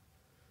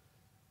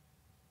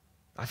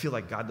 I feel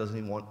like God doesn't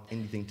even want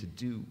anything to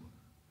do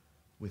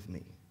with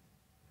me.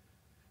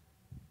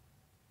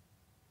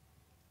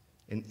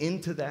 And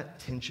into that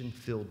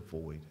tension-filled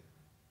void,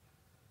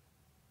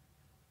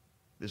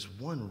 this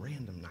one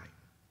random night,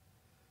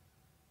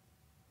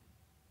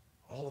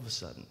 all of a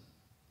sudden,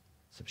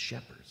 some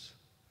shepherds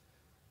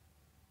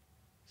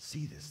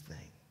see this thing.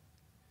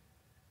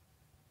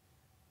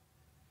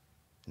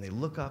 And they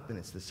look up, and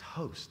it's this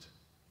host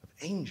of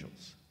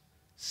angels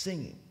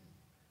singing,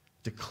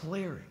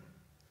 declaring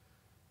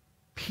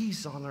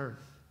peace on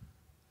earth.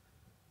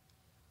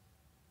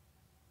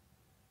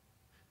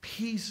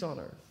 Peace on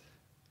earth.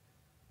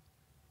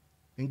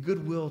 And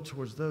goodwill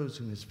towards those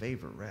whom his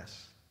favor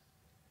rests.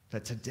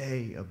 That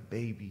today a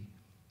baby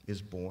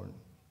is born.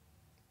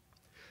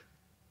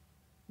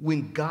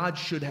 When God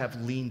should have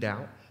leaned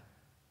out,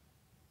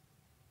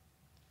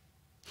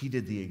 he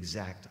did the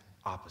exact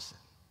opposite.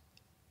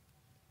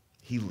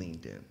 He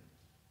leaned in.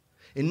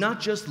 And not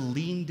just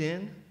leaned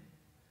in,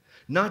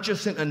 not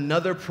just sent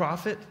another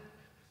prophet,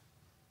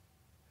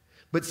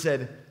 but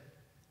said,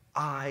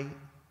 I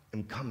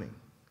am coming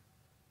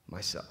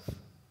myself.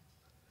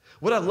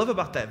 What I love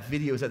about that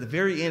video is at the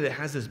very end, it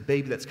has this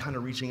baby that's kind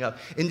of reaching up.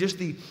 And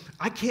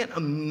I can't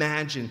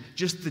imagine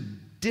just the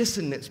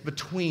dissonance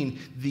between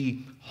the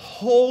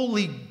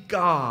holy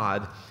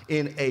God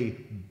in a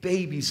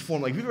baby's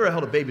form. Like, if you've ever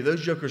held a baby,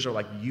 those jokers are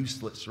like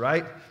useless,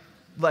 right?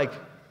 Like,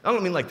 I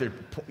don't mean like they're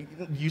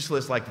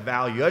useless like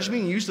value. I just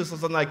mean useless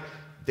as in like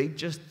they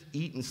just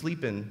eat and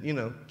sleep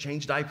and,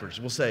 change diapers,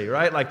 we'll say,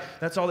 right? Like,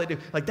 that's all they do.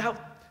 Like,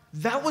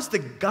 that was the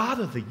God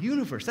of the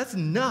universe. That's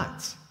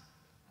nuts.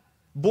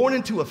 Born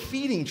into a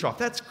feeding trough.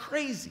 That's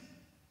crazy.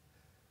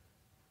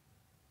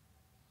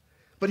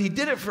 But he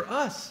did it for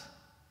us,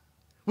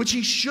 which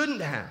he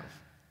shouldn't have.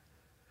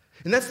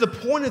 And that's the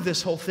point of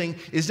this whole thing,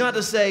 is not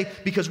to say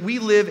because we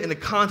live in a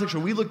context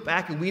where we look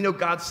back and we know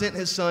God sent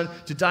his son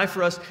to die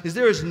for us, is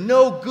there is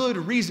no good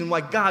reason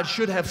why God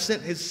should have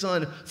sent his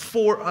son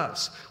for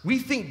us. We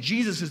think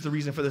Jesus is the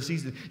reason for the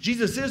season.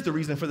 Jesus is the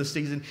reason for the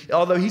season,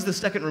 although he's the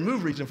second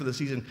removed reason for the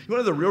season. You want to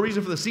know the real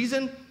reason for the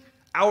season?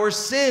 Our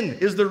sin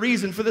is the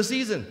reason for the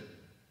season.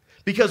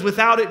 Because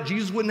without it,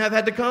 Jesus wouldn't have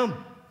had to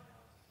come.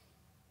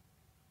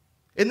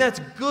 And that's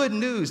good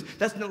news.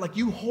 That's not like,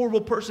 you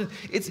horrible person.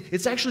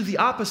 It's actually the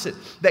opposite.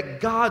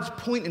 That God's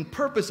point and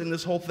purpose in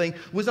this whole thing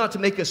was not to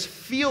make us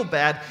feel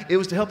bad. It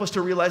was to help us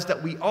to realize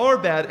that we are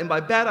bad. And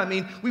by bad, I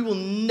mean we will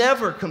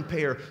never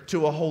compare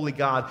to a holy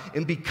God.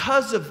 And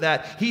because of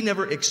that, he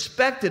never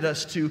expected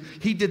us to.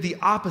 He did the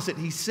opposite.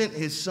 He sent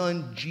his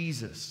son,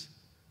 Jesus,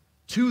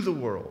 to the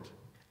world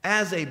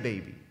as a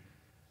baby,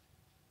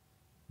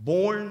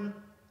 born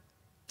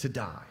to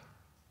die.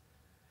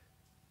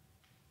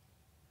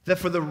 That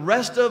for the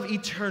rest of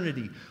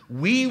eternity,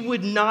 we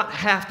would not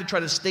have to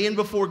try to stand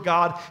before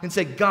God and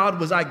say, God,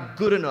 was I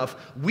good enough?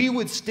 We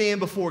would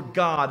stand before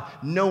God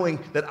knowing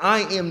that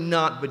I am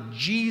not, but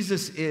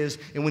Jesus is.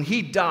 And when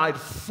he died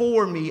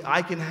for me,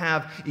 I can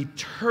have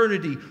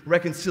eternity,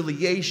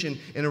 reconciliation,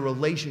 and a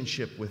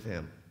relationship with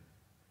him.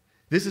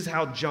 This is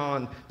how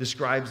John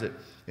describes it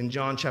in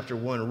John chapter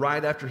 1,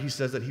 right after he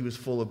says that he was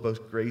full of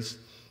both grace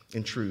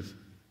and truth.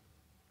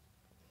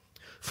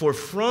 For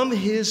from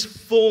his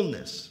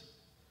fullness,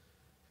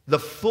 the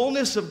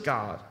fullness of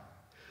God,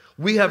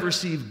 we have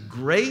received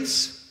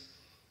grace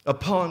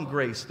upon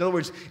grace. In other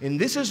words, and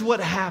this is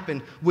what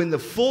happened when the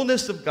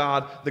fullness of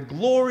God, the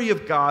glory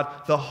of God,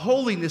 the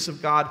holiness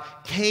of God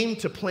came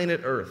to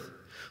planet Earth.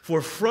 For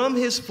from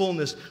his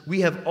fullness we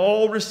have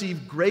all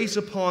received grace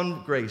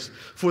upon grace.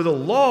 For the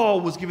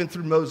law was given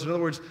through Moses. In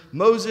other words,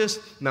 Moses,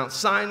 Mount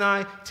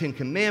Sinai, 10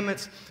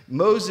 Commandments.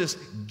 Moses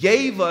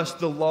gave us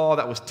the law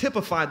that was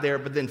typified there,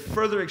 but then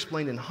further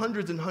explained in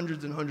hundreds and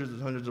hundreds and hundreds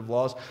and hundreds of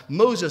laws.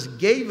 Moses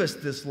gave us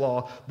this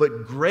law,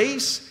 but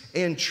grace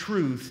and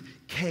truth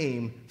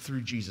came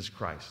through Jesus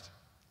Christ.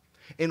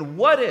 And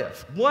what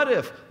if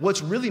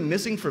what's really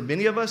missing for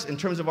many of us in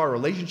terms of our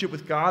relationship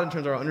with God, in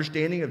terms of our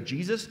understanding of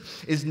Jesus,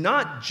 is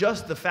not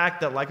just the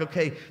fact that, like,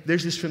 okay,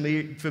 there's this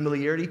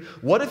familiarity.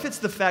 What if it's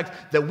the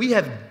fact that we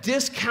have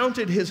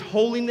discounted his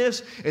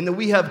holiness and that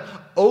we have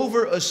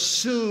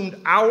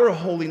over-assumed our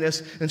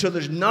holiness, and so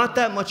there's not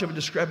that much of a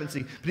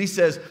discrepancy. But he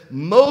says,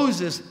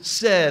 Moses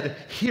said,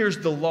 here's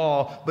the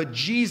law, but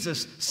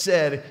Jesus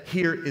said,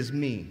 here is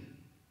me.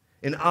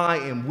 And I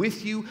am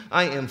with you,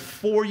 I am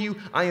for you,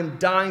 I am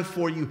dying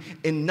for you.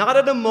 And not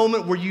at a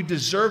moment where you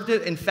deserved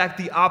it. In fact,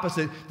 the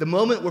opposite. The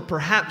moment where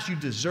perhaps you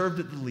deserved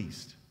it the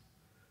least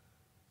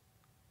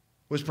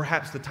was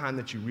perhaps the time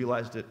that you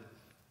realized it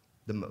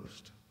the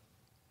most.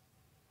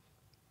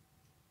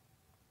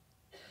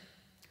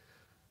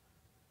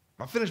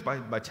 I'll finish by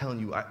telling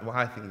you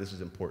why I think this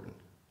is important.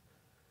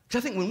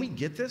 Because I think when we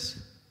get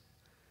this,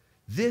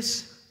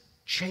 this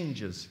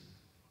changes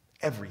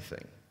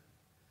everything.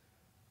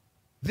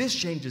 This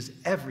changes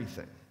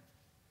everything.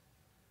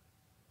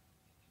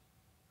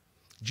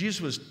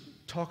 Jesus was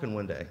talking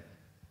one day, and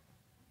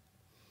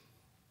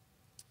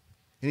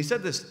he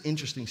said this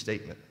interesting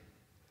statement.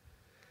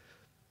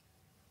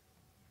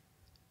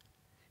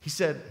 He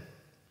said,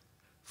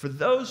 for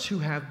those who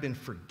have been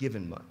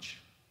forgiven much,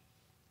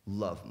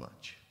 love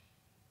much.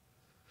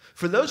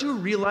 For those who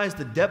realize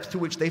the depth to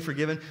which they've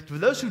forgiven, for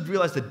those who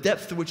realize the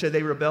depth to which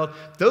they rebelled,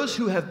 those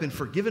who have been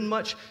forgiven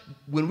much,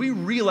 when we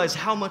realize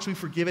how much we've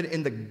forgiven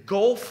and the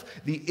gulf,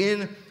 the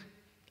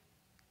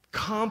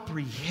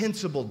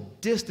incomprehensible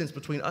distance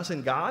between us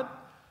and God,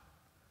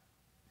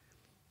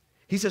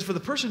 he says, for the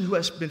person who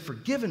has been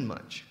forgiven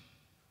much,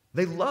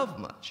 they love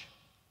much.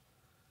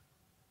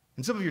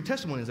 And some of your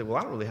testimonies say, well,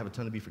 I don't really have a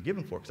ton to be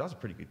forgiven for because I was a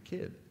pretty good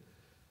kid.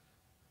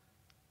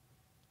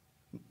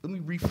 Let me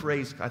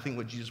rephrase, I think,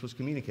 what Jesus was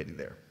communicating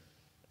there.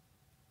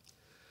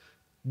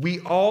 We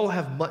all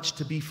have much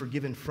to be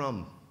forgiven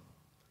from.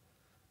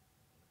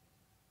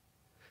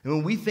 And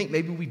when we think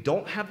maybe we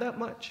don't have that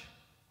much,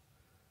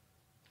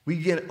 we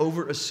again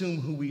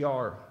over-assume who we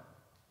are.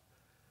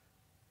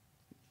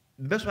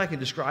 The best way I can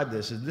describe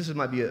this is, this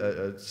might be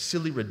a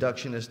silly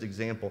reductionist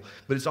example,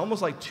 but it's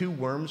almost like two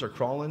worms are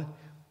crawling,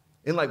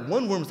 and like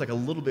one worm is like a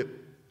little bit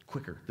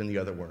quicker than the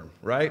other worm,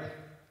 right?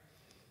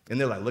 And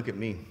they're like, look at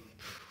me.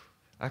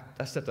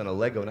 I stepped on a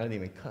Lego and I didn't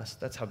even cuss.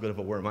 That's how good of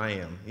a worm I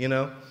am, you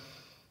know?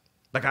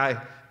 Like I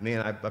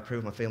pray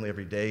with my family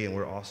every day and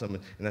we're awesome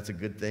and that's a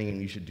good thing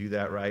and you should do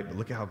that, right? But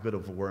look at how good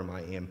of a worm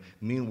I am.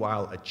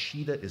 Meanwhile, a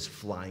cheetah is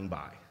flying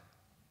by.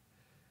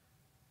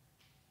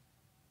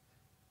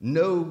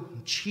 No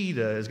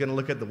cheetah is going to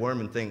look at the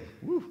worm and think,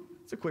 whew,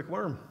 it's a quick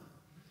worm.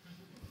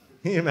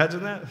 Can you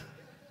imagine that? And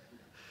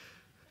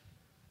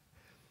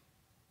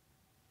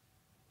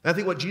I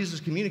think what Jesus is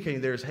communicating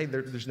there is, hey,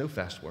 there's no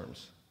fast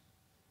worms.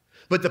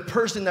 But the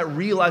person that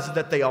realizes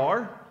that they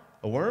are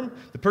a worm,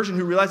 the person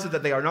who realizes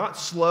that they are not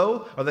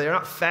slow or they are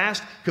not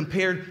fast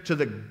compared to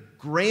the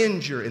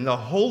grandeur and the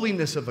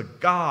holiness of a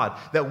God,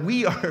 that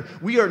we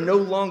are no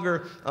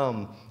longer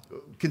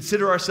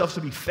consider ourselves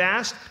to be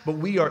fast, but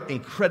we are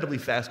incredibly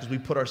fast because we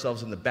put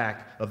ourselves in the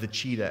back of the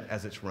cheetah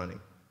as it's running.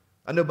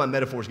 I know my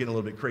metaphor is getting a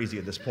little bit crazy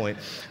at this point.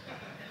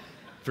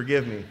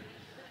 Forgive me.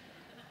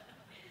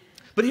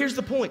 But here's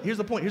the point.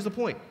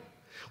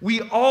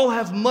 We all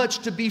have much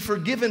to be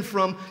forgiven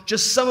from,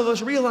 just some of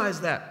us realize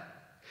that.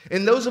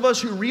 And those of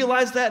us who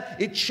realize that,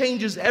 it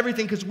changes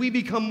everything because we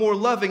become more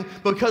loving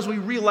because we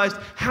realized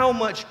how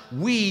much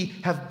we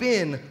have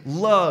been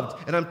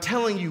loved. And I'm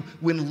telling you,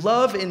 when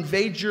love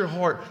invades your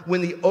heart,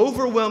 when the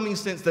overwhelming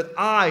sense that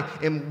I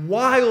am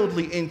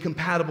wildly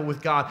incompatible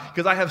with God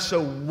because I have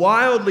so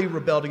wildly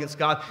rebelled against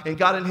God, and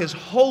God in His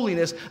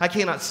holiness, I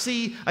cannot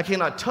see, I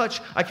cannot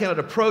touch, I cannot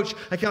approach,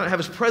 I cannot have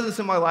His presence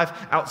in my life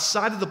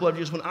outside of the blood of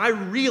Jesus. When I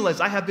realize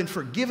I have been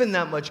forgiven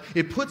that much,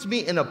 it puts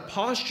me in a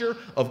posture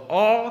of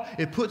awe,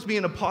 it puts me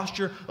in a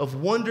posture of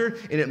wonder,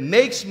 and it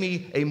makes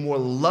me a more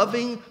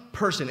loving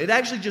person. It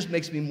actually just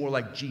makes me more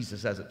like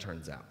Jesus, as it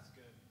turns out.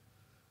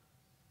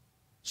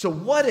 So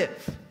what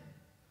if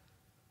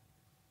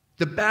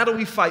the battle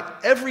we fight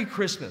every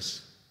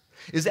Christmas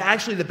is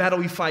actually the battle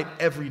we fight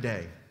every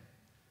day?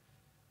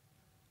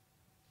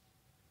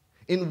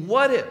 And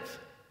what if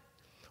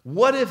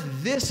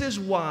this is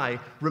why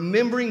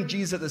remembering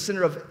Jesus at the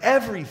center of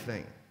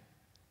everything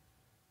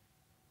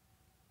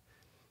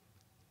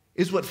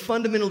is what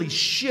fundamentally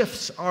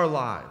shifts our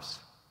lives?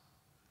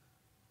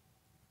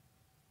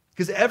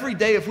 Because every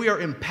day, if we are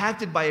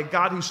impacted by a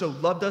God who so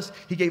loved us,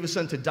 He gave His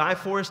Son to die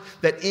for us,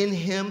 that in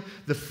Him,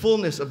 the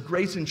fullness of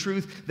grace and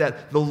truth,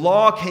 that the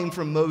law came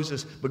from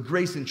Moses, but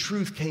grace and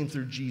truth came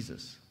through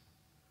Jesus.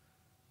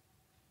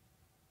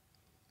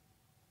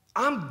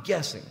 I'm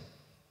guessing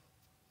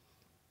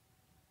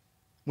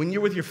when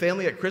you're with your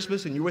family at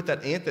Christmas and you're with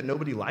that aunt that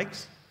nobody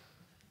likes,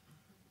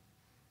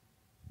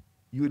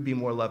 you would be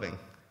more loving.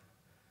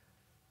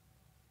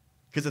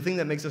 Because the thing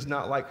that makes us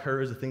not like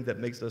her is the thing that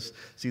makes us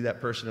see that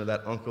person or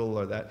that uncle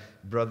or that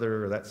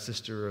brother or that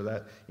sister or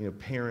that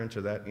parent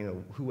or that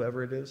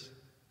whoever it is.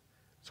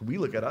 So we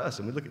look at us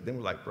and we look at them,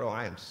 we're like, bro,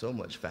 I am so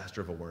much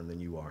faster of a worm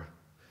than you are.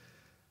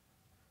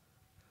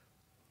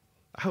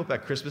 I hope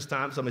at Christmas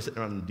time, somebody's sitting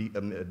around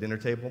a dinner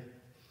table,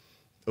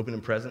 opening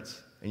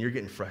presents, and you're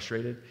getting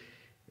frustrated,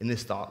 and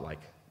this thought like,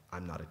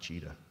 I'm not a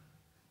cheetah.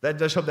 I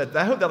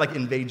hope that like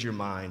invades your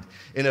mind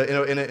in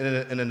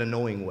an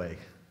annoying way.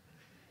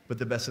 But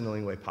the best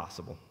annoying way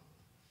possible.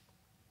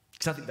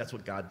 Because I think that's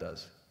what God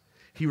does.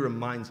 He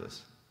reminds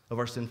us of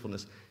our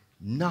sinfulness,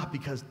 not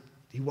because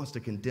He wants to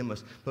condemn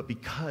us, but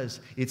because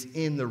it's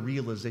in the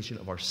realization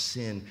of our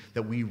sin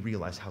that we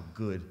realize how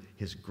good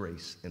His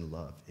grace and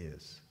love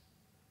is.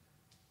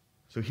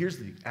 So here's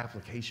the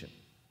application.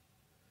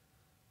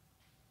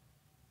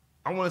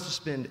 I want us to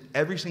spend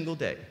every single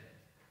day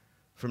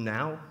from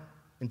now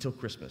until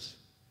Christmas.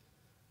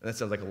 And that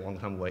sounds like a long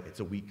time away.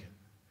 It's a week.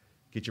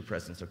 Get your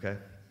presents, okay?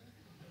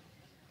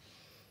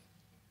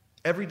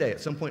 Every day, at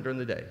some point during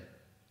the day,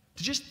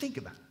 to just think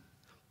about it,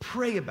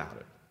 pray about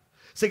it.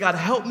 Say, God,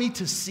 help me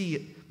to see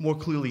it more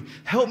clearly.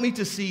 Help me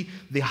to see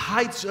the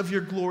heights of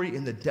your glory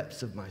and the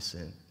depths of my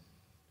sin.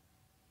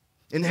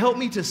 And help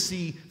me to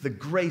see the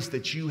grace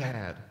that you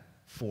had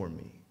for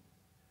me.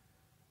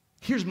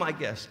 Here's my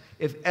guess.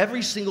 If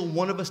every single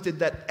one of us did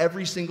that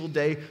every single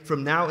day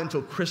from now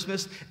until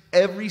Christmas,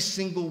 every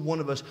single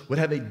one of us would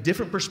have a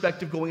different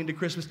perspective going into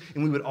Christmas,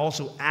 and we would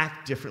also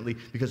act differently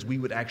because we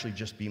would actually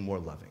just be more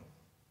loving.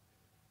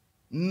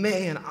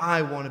 Man,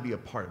 I want to be a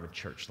part of a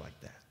church like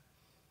that.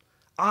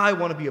 I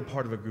want to be a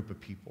part of a group of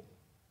people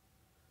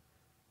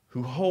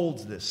who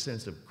holds this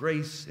sense of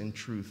grace and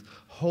truth,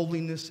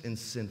 holiness and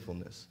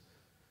sinfulness,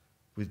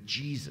 with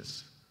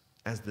Jesus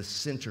as the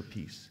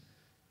centerpiece,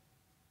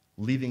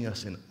 leaving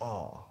us in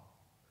awe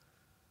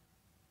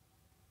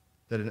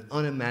that an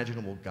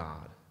unimaginable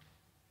God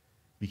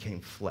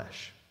became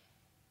flesh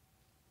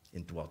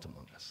and dwelt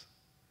among us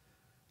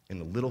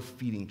in a little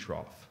feeding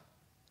trough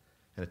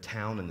in a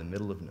town in the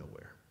middle of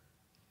nowhere.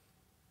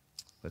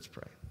 Let's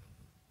pray.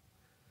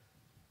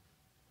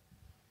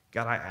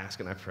 God, I ask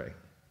and I pray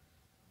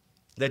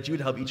that you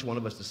would help each one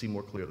of us to see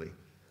more clearly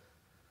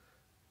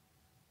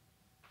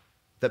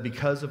that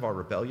because of our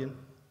rebellion,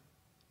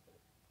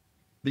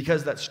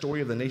 because that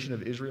story of the nation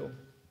of Israel,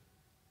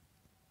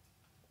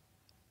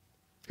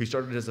 who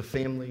started as a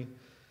family,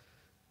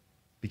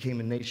 became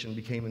a nation,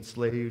 became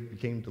enslaved,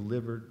 became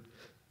delivered,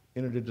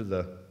 entered into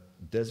the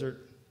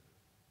desert,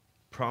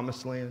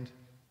 promised land.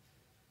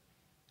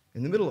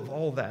 In the middle of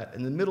all that,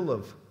 in the middle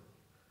of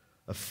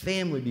a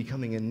family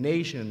becoming a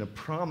nation and a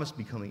promise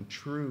becoming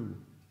true,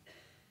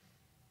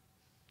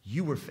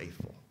 you were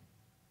faithful,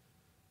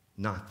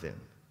 not them.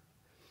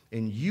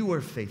 And you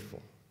are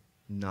faithful,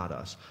 not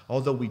us,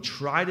 although we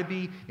try to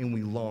be and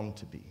we long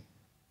to be.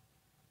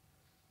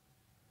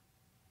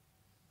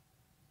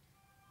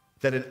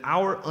 That in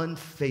our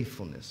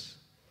unfaithfulness,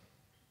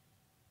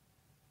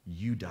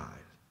 you died.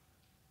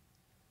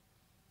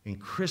 In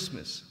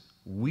Christmas,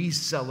 we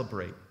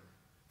celebrate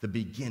the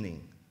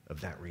beginning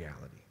of that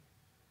reality.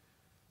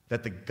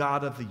 That the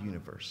God of the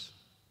universe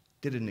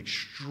did an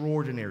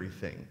extraordinary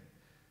thing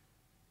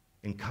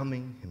in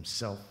coming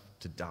himself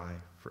to die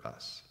for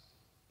us.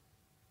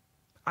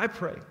 I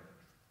pray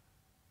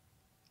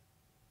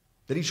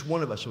that each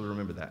one of us will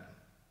remember that.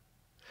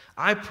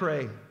 I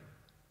pray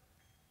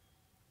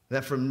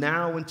that from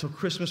now until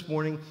Christmas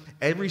morning,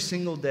 every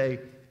single day,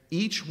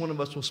 each one of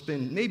us will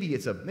spend, maybe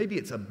it's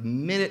a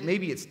minute,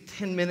 maybe it's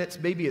 10 minutes,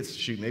 maybe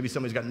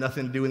somebody's got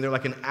nothing to do, and they're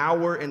like an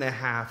hour and a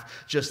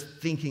half just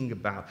thinking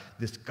about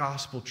this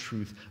gospel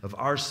truth of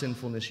our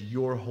sinfulness,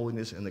 your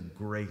holiness, and the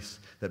grace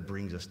that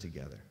brings us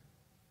together.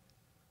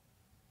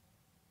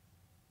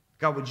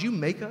 God, would you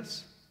make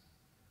us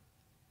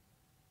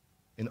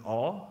in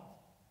awe?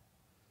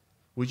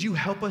 Would you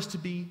help us to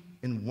be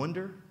in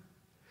wonder?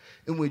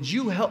 And would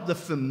you help the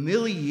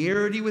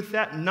familiarity with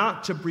that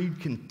not to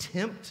breed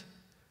contempt?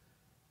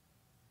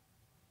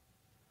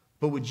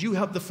 But would you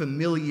help the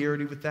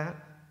familiarity with that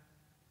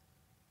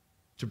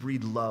to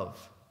breed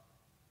love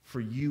for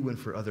you and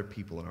for other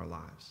people in our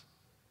lives?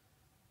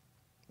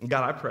 And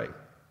God, I pray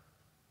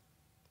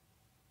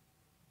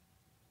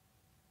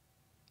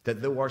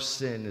that though our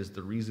sin is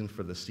the reason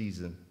for the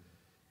season,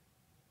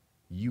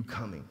 you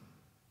coming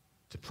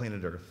to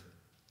planet Earth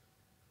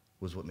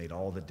was what made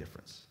all the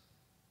difference.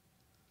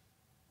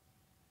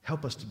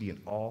 Help us to be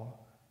in awe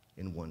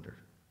and wonder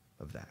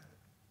of that.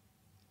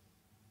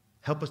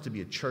 Help us to be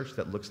a church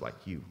that looks like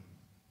you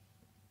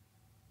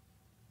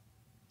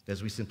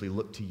as we simply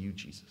look to you,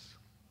 Jesus.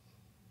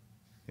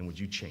 And would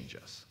you change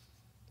us?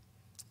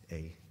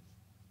 Amen.